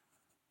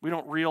 We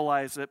don't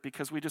realize it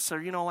because we just say,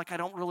 I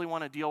don't really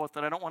want to deal with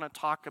it. I don't want to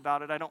talk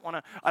about it. I don't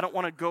want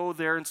to go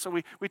there. And so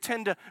we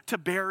tend to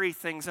bury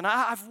things. And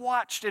I've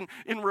watched in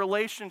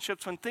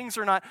relationships when things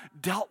are not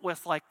dealt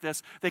with like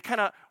this, they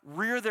kind of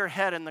rear their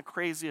head in the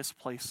craziest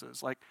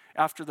places, like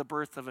after the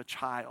birth of a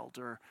child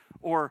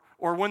or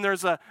when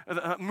there's a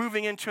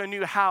moving into a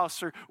new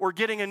house or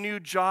getting a new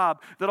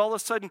job, that all of a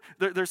sudden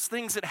there's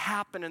things that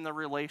happen in the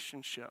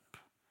relationship.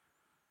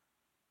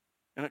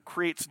 And it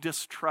creates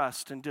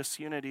distrust and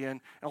disunity.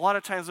 And a lot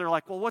of times they're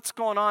like, well, what's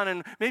going on?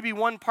 And maybe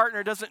one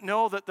partner doesn't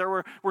know that there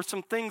were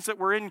some things that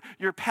were in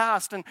your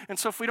past. And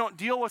so if we don't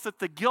deal with it,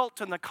 the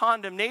guilt and the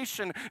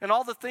condemnation and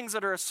all the things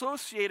that are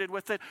associated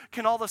with it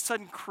can all of a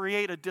sudden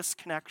create a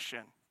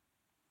disconnection.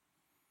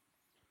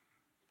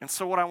 And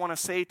so what I want to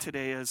say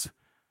today is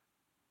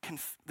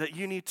that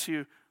you need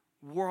to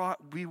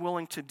be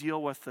willing to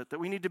deal with it, that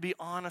we need to be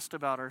honest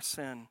about our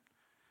sin.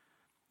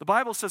 The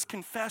Bible says,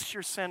 confess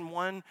your sin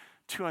one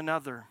to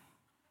another.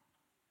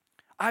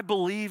 I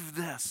believe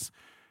this,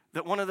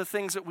 that one of the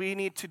things that we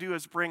need to do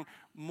is bring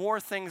more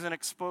things and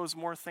expose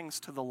more things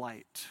to the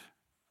light.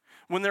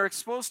 When they're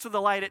exposed to the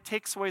light, it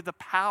takes away the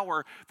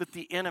power that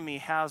the enemy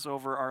has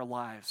over our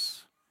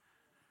lives.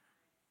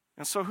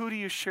 And so who do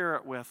you share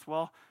it with?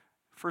 Well,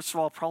 first of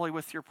all, probably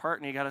with your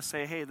partner. You got to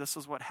say, hey, this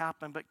is what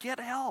happened, but get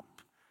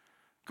help.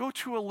 Go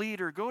to a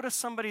leader. Go to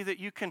somebody that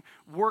you can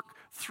work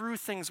through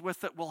things with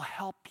that will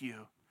help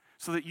you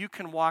so that you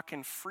can walk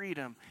in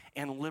freedom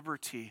and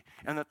liberty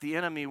and that the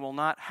enemy will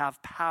not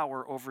have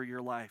power over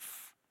your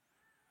life.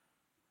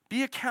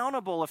 Be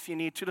accountable if you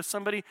need to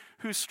somebody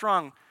who's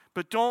strong,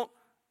 but don't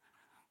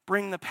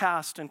bring the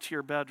past into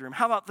your bedroom.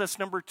 How about this?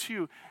 Number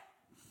 2,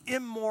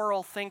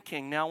 immoral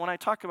thinking. Now, when I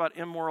talk about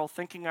immoral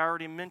thinking, I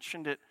already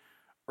mentioned it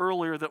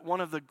earlier that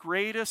one of the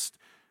greatest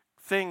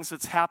things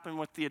that's happened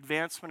with the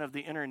advancement of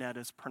the internet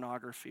is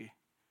pornography.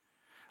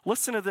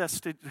 Listen to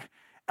this.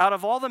 Out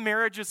of all the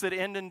marriages that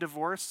end in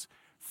divorce,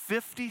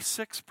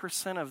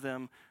 56% of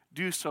them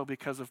do so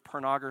because of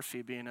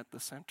pornography being at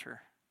the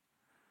center.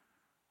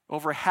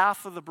 Over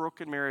half of the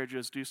broken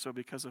marriages do so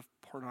because of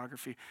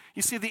pornography.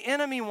 You see, the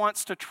enemy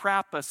wants to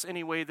trap us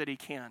any way that he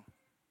can.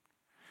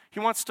 He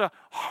wants to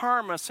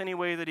harm us any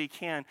way that he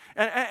can.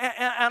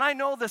 And I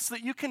know this,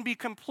 that you can be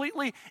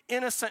completely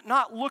innocent,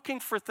 not looking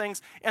for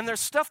things, and there's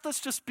stuff that's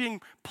just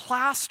being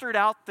plastered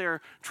out there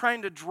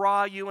trying to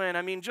draw you in.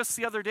 I mean, just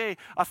the other day,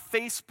 a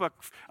Facebook,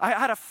 I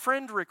had a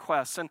friend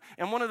request, and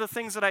one of the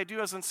things that I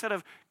do is instead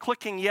of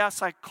clicking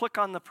yes, I click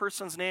on the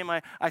person's name,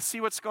 I see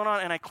what's going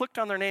on, and I clicked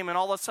on their name, and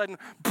all of a sudden,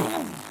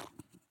 boom!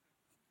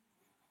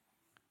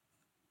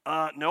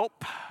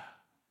 Nope.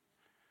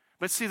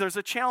 But see, there's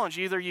a challenge.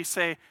 Either you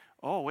say,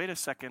 oh, wait a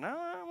second,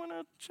 I want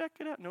to check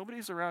it out.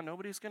 Nobody's around.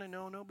 Nobody's going to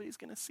know. Nobody's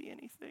going to see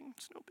anything.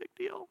 It's no big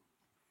deal.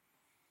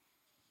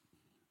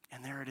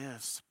 And there it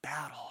is.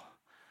 Battle.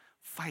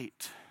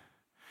 Fight.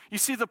 You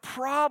see, the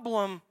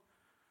problem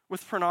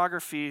with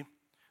pornography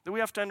that we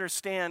have to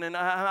understand, and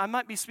I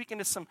might be speaking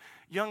to some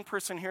young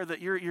person here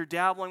that you're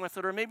dabbling with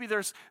it, or maybe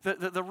there's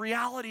the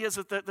reality is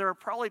that there are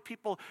probably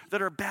people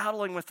that are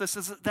battling with this,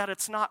 is that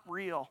it's not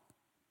real.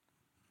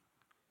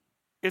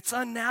 It's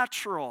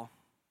unnatural.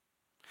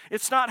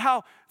 It's not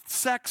how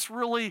sex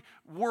really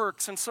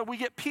works. And so we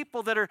get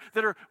people that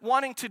are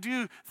wanting to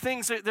do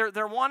things,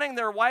 they're wanting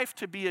their wife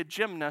to be a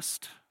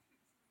gymnast.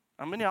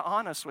 I'm going to be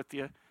honest with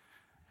you.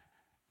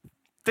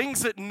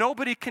 Things that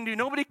nobody can do.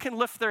 Nobody can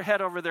lift their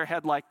head over their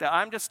head like that.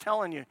 I'm just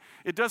telling you,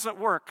 it doesn't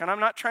work. And I'm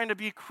not trying to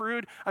be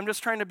crude. I'm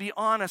just trying to be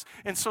honest.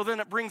 And so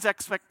then it brings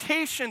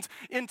expectations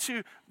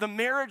into the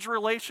marriage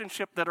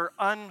relationship that are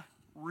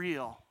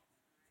unreal.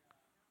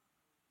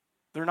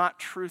 They're not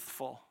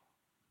truthful.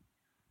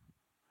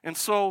 And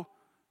so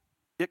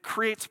it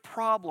creates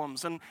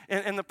problems. And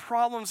the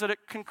problems that it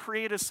can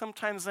create is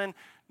sometimes then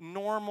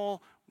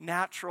normal,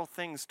 natural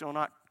things do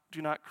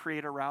not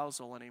create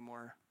arousal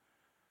anymore.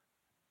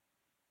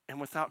 And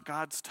without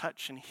God's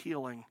touch and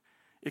healing,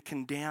 it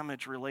can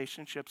damage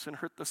relationships and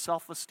hurt the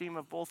self-esteem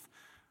of both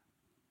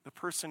the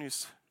person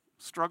who's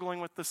struggling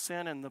with the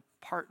sin and the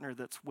partner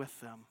that's with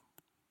them.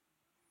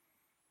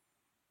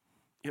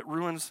 It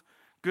ruins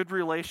good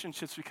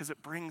relationships because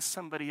it brings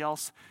somebody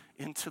else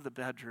into the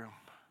bedroom.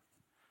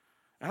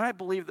 And I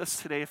believe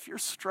this today. If you're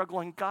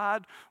struggling,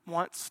 God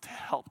wants to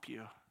help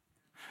you.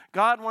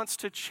 God wants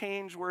to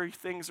change where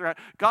things are at.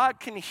 God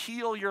can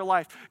heal your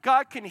life.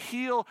 God can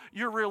heal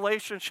your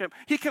relationship.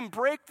 He can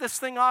break this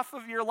thing off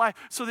of your life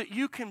so that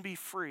you can be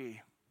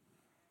free.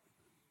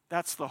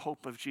 That's the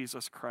hope of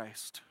Jesus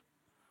Christ.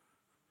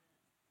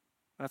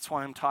 That's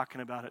why I'm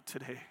talking about it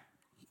today.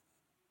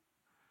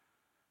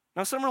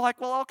 Now some are like,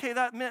 well, okay,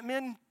 that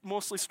men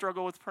mostly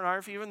struggle with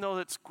pornography, even though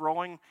it's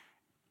growing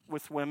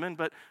with women,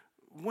 but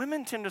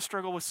women tend to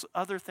struggle with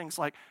other things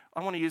like,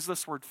 I want to use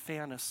this word,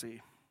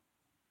 fantasy.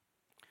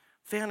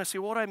 Fantasy,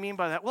 what do I mean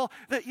by that? Well,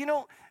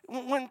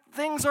 when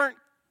things aren't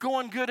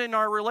going good in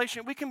our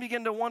relationship, we can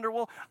begin to wonder,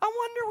 well, I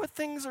wonder what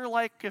things are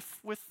like if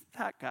with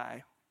that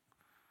guy.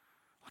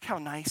 Look how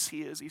nice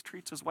he is. He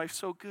treats his wife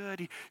so good.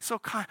 He's so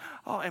kind.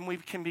 Oh, and we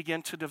can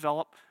begin to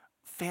develop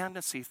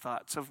fantasy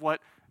thoughts of what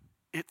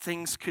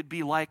things could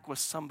be like with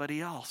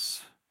somebody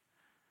else.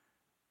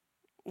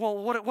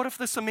 Well, what if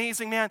this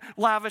amazing man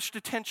lavished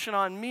attention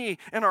on me?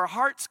 And our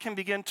hearts can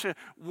begin to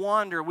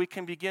wander. We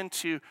can begin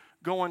to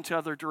go into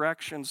other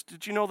directions.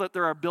 Did you know that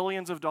there are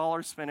billions of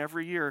dollars spent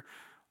every year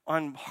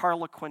on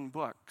Harlequin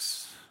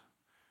books?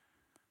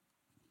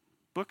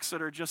 Books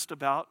that are just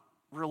about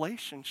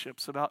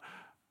relationships, about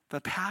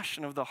the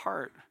passion of the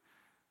heart.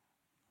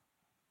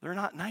 They're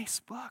not nice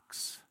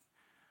books.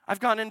 I've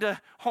gone into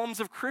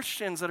homes of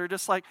Christians that are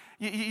just like,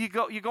 you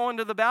go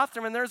into the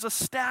bathroom and there's a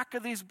stack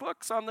of these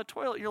books on the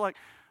toilet. You're like,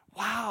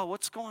 wow,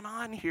 what's going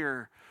on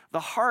here? The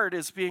heart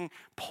is being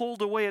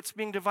pulled away. It's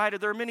being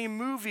divided. There are many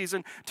movies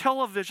and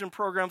television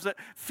programs that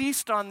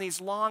feast on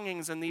these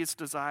longings and these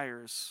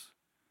desires.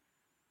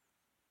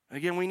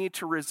 Again, we need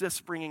to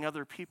resist bringing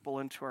other people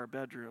into our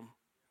bedroom.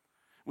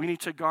 We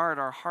need to guard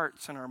our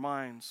hearts and our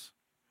minds.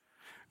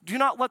 Do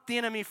not let the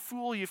enemy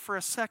fool you for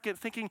a second,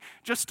 thinking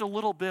just a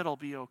little bit will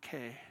be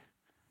okay.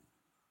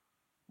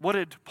 What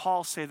did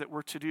Paul say that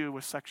we're to do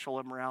with sexual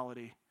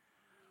immorality?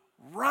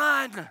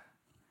 Run!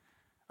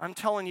 I'm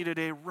telling you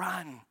today,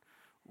 run,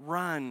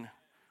 run,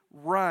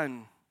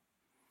 run.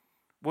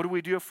 What do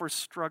we do if we're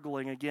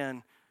struggling?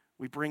 Again,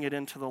 we bring it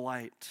into the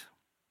light.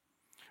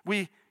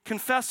 We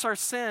confess our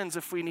sins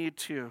if we need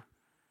to.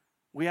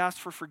 We ask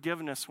for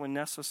forgiveness when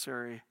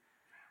necessary.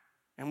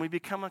 And we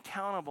become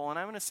accountable. And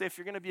I'm going to say, if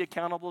you're going to be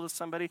accountable to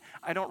somebody,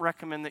 I don't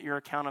recommend that your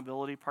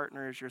accountability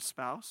partner is your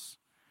spouse.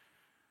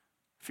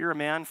 If you're a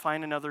man,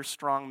 find another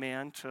strong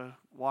man to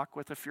walk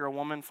with. If you're a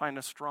woman, find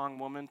a strong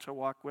woman to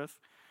walk with.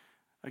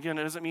 Again,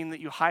 it doesn't mean that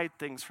you hide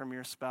things from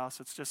your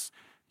spouse. It's just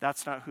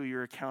that's not who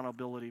your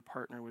accountability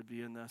partner would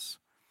be in this.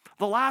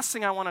 The last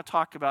thing I want to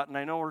talk about, and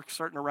I know we're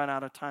starting to run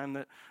out of time,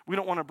 that we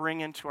don't want to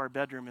bring into our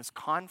bedroom is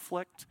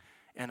conflict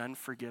and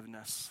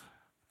unforgiveness.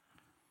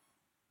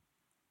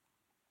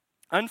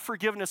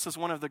 Unforgiveness is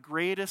one of the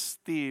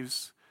greatest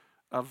thieves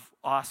of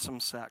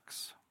awesome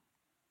sex.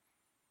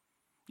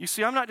 You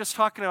see, I'm not just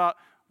talking about,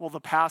 well,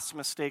 the past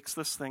mistakes,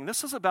 this thing.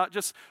 This is about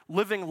just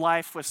living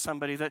life with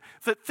somebody, that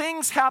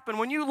things happen.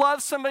 When you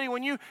love somebody,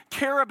 when you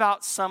care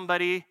about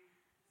somebody,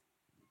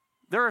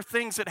 there are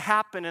things that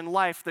happen in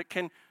life that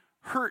can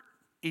hurt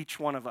each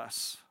one of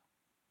us.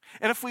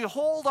 And if we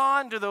hold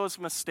on to those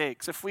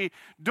mistakes, if we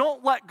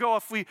don't let go,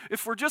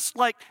 if we're just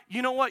like,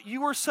 you know what,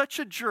 you were such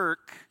a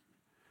jerk,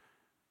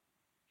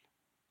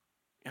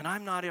 and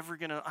I'm not ever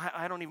going to,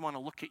 I don't even want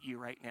to look at you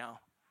right now.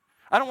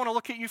 I don't want to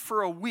look at you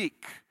for a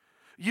week.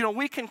 You know,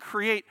 we can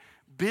create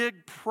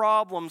big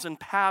problems and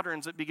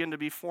patterns that begin to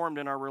be formed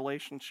in our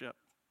relationship.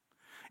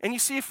 And you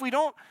see, if we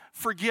don't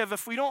forgive,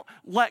 if we don't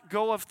let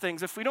go of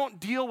things, if we don't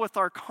deal with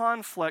our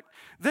conflict,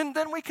 then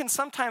we can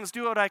sometimes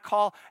do what I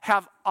call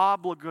have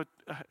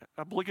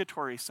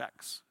obligatory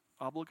sex.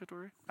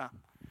 Obligatory?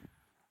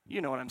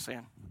 You know what I'm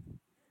saying.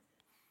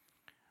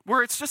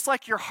 Where it's just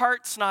like your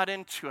heart's not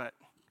into it.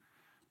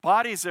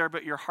 Body's there,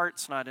 but your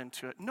heart's not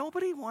into it.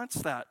 Nobody wants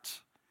that.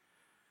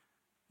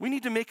 We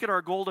need to make it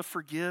our goal to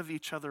forgive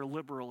each other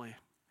liberally.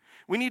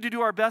 We need to do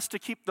our best to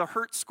keep the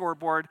hurt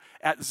scoreboard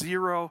at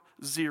 0-0.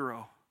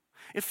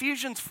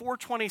 Ephesians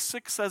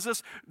 4:26 says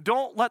this,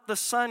 don't let the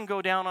sun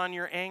go down on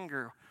your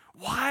anger.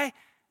 Why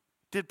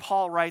did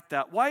Paul write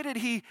that? Why did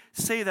he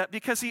say that?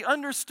 Because he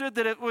understood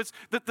that it was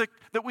that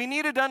we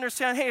needed to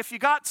understand, hey, if you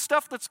got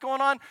stuff that's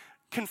going on,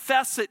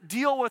 confess it,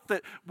 deal with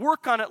it,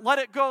 work on it, let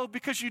it go,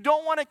 because you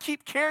don't want to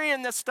keep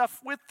carrying this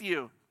stuff with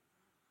you.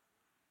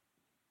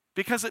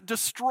 Because it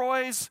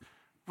destroys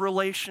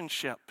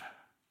relationship.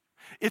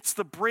 It's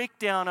the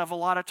breakdown of a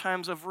lot of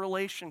times of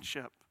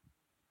relationship.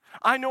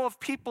 I know of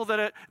people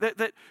that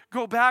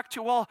go back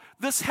to, well,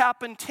 this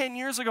happened 10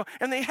 years ago,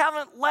 and they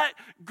haven't let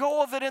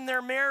go of it in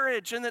their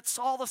marriage, and it's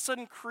all of a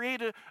sudden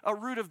created a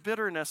root of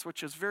bitterness,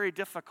 which is very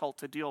difficult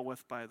to deal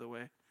with, by the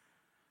way.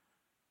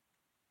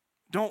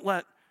 Don't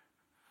let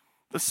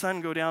the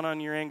sun go down on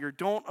your anger.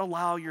 Don't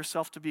allow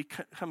yourself to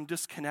become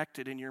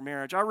disconnected in your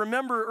marriage. I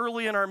remember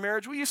early in our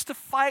marriage, we used to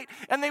fight,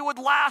 and they would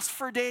last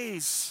for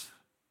days.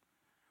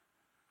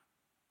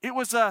 It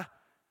was a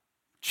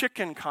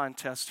chicken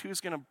contest.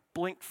 Who's going to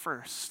blink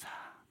first?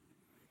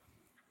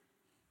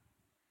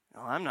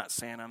 No, I'm not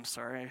saying I'm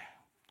sorry. I'm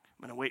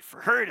going to wait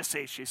for her to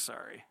say she's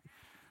sorry.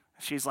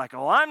 She's like,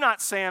 oh, I'm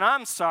not saying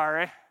I'm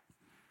sorry.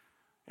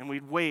 And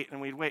we'd wait,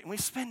 and we'd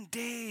spend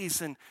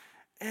days, and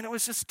it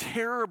was just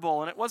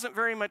terrible, and it wasn't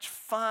very much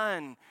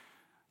fun,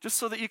 just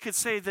so that you could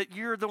say that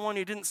you're the one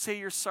who didn't say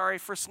you're sorry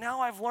first.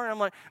 Now I've learned, I'm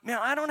like, man,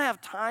 I don't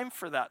have time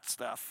for that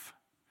stuff.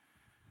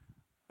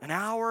 An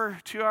hour,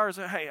 2 hours,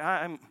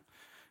 hey,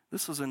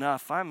 this is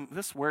enough.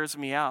 This wears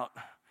me out.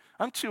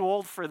 I'm too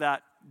old for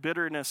that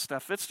bitterness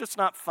stuff. It's just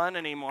not fun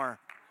anymore.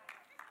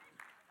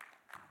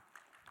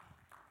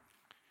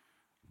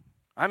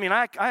 I mean,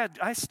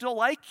 I still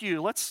like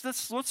you.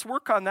 Let's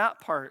work on that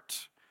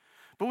part.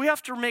 But we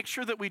have to make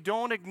sure that we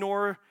don't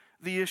ignore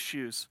the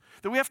issues.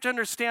 That we have to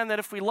understand that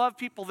if we love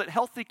people, that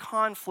healthy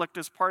conflict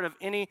is part of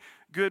any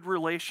good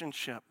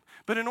relationship.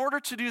 But in order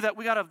to do that,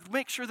 we got to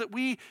make sure that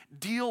we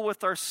deal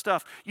with our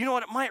stuff. You know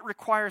what? It might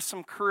require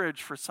some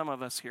courage for some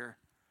of us here.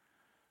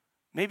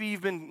 Maybe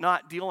you've been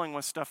not dealing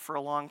with stuff for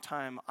a long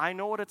time. I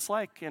know what it's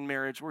like in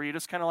marriage, where you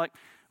just kind of like,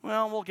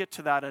 well, we'll get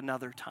to that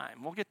another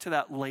time. We'll get to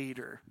that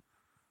later.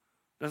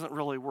 It doesn't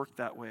really work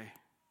that way.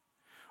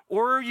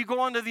 Or you go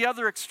on to the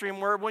other extreme,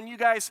 where when you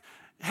guys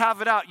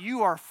have it out,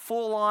 you are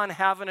full on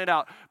having it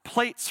out.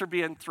 Plates are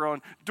being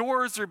thrown.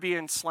 Doors are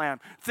being slammed.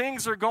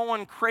 Things are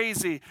going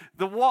crazy.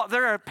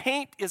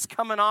 Paint is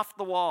coming off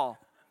the wall.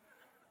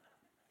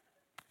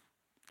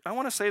 I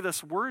want to say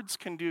this, words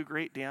can do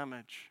great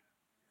damage.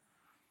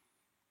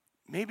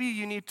 Maybe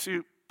you need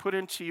to put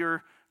into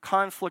your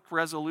conflict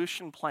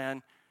resolution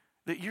plan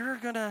that you're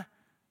going to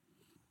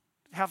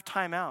have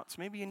timeouts.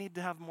 Maybe you need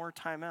to have more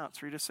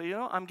timeouts where you just say,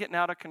 I'm getting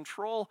out of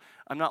control.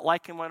 I'm not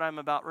liking what I'm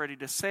about ready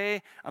to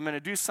say. I'm going to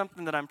do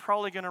something that I'm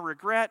probably going to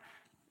regret.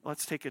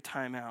 Let's take a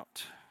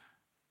timeout.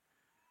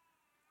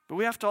 But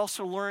we have to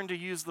also learn to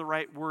use the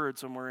right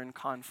words when we're in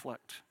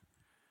conflict.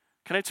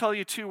 Can I tell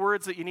you 2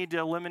 words that you need to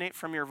eliminate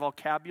from your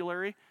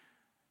vocabulary?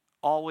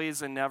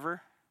 Always and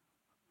never.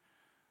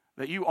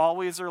 that you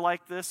always are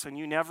like this and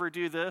you never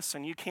do this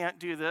and you can't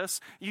do this.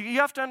 You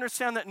have to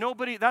understand that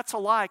that's a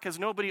lie, because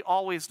nobody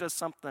always does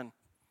something.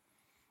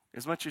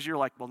 As much as you're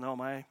like, well, no,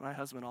 my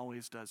husband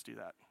always does do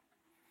that.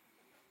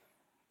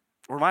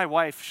 Or my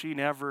wife, she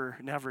never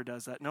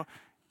does that. No,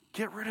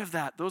 get rid of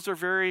that. Those are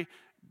very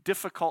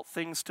difficult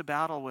things to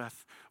battle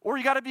with. Or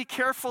you got to be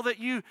careful that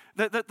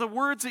the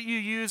words that you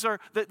use are,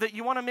 that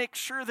you want to make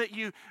sure that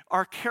you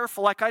are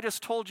careful. Like I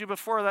just told you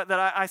before that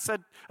I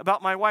said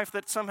about my wife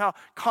that somehow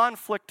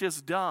conflict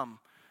is dumb.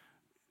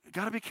 You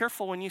got to be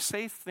careful when you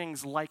say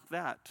things like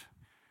that,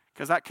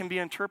 because that can be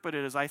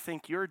interpreted as I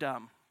think you're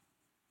dumb.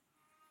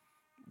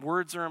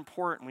 Words are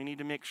important. We need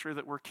to make sure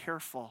that we're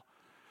careful.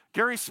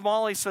 Gary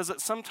Smalley says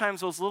that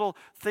sometimes those little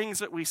things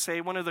that we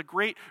say, one of the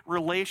great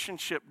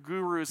relationship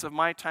gurus of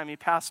my time, he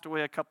passed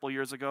away a couple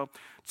years ago,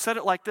 said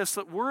it like this,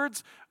 that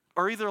words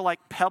are either like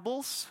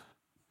pebbles.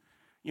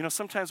 You know,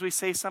 sometimes we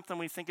say something,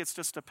 we think it's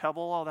just a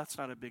pebble. Oh, that's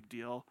not a big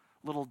deal.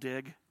 Little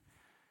dig.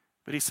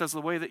 But he says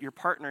the way that your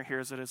partner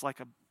hears it is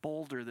like a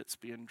boulder that's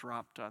being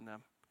dropped on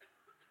them.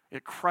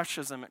 It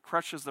crushes them. It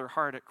crushes their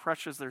heart. It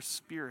crushes their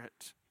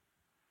spirit.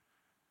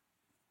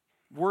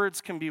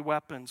 Words can be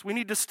weapons. We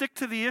need to stick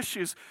to the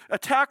issues.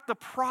 Attack the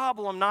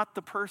problem, not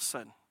the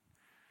person.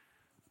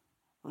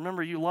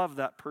 Remember, you love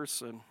that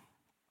person.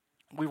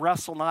 We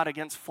wrestle not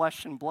against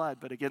flesh and blood,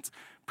 but against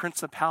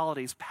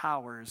principalities,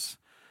 powers.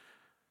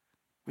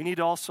 We need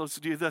to also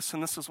do this,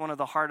 and this is one of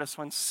the hardest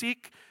ones.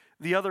 Seek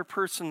the other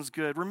person's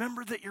good.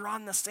 Remember that you're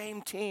on the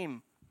same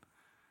team.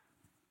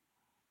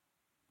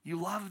 You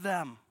love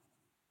them.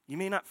 You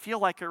may not feel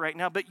like it right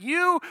now, but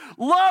you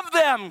love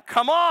them.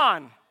 Come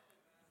on.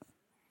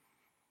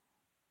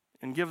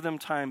 And give them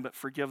time, but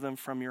forgive them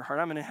from your heart.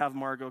 I'm going to have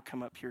Margot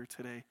come up here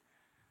today.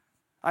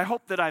 I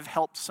hope that I've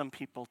helped some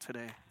people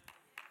today.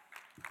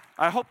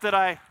 I hope that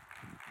I'm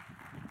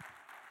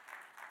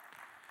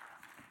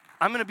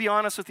going to be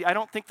honest with you. I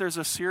don't think there's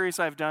a series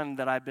I've done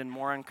that I've been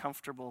more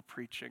uncomfortable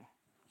preaching.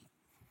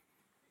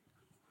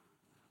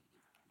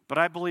 But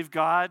I believe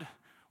God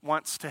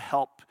wants to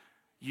help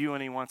you,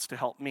 and He wants to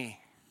help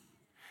me.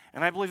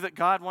 And I believe that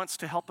God wants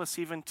to help us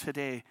even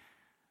today.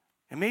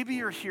 And maybe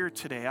you're here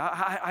today.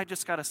 I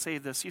just got to say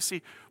this. You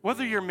see,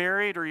 whether you're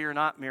married or you're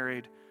not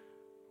married,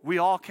 we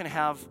all can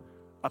have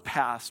a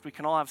past. We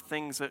can all have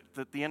things that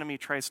the enemy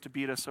tries to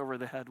beat us over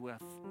the head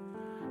with.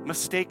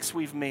 Mistakes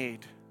we've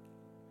made.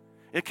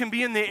 It can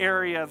be in the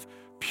area of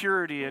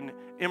purity and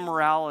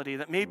immorality,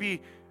 that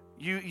maybe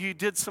you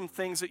did some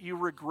things that you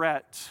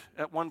regret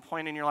at one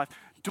point in your life.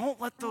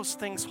 Don't let those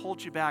things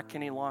hold you back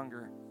any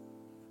longer.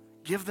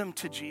 Give them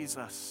to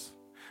Jesus.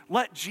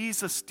 Let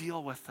Jesus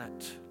deal with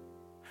it.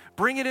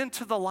 Bring it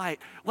into the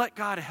light. Let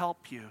God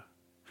help you.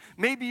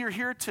 Maybe you're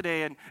here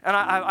today, and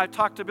I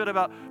talked a bit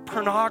about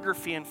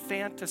pornography and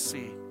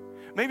fantasy.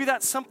 Maybe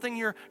that's something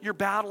you're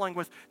battling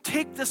with.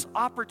 Take this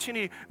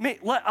opportunity.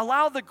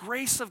 Allow the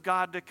grace of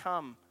God to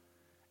come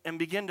and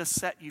begin to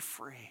set you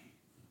free,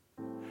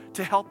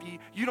 to help you.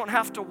 You don't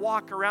have to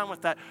walk around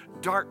with that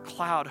dark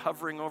cloud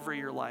hovering over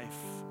your life.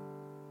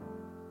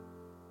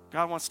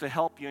 God wants to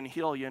help you and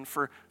heal you. And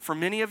for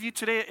many of you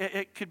today,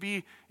 it could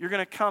be you're going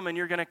to come and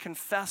you're going to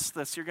confess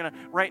this. You're going to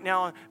right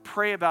now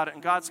pray about it,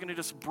 and God's going to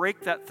just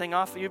break that thing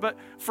off of you. But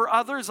for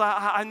others,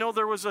 I know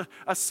there was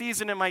a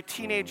season in my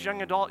teenage,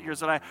 young adult years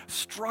that I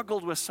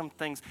struggled with some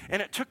things,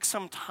 and it took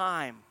some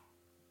time.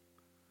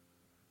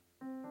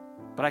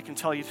 But I can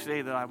tell you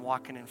today that I'm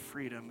walking in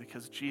freedom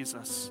because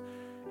Jesus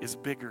is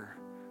bigger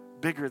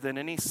than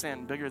any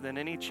sin, bigger than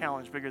any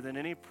challenge, bigger than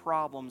any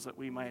problems that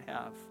we might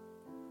have.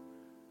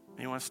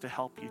 He wants to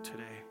help you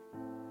today.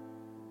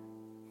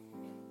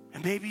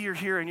 And maybe you're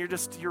here and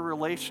your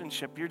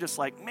relationship, you're just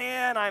like,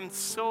 man, I'm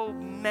so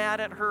mad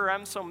at her.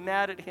 I'm so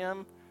mad at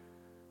him.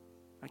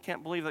 I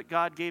can't believe that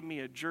God gave me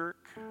a jerk.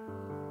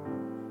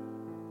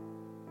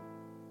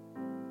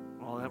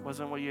 Well, that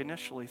wasn't what you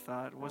initially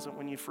thought. It wasn't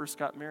when you first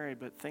got married,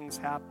 but things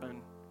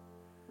happen.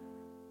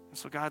 And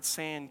so God's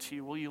saying to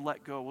you, will you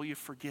let go? Will you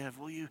forgive?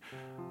 Will you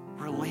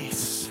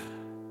release?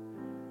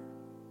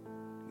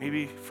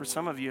 Maybe for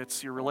some of you,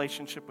 it's your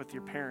relationship with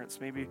your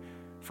parents. Maybe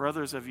for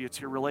others of you, it's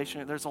your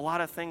relationship. There's a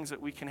lot of things that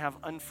we can have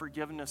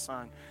unforgiveness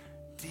on.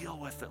 Deal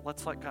with it.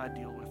 Let's let God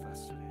deal with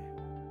us today.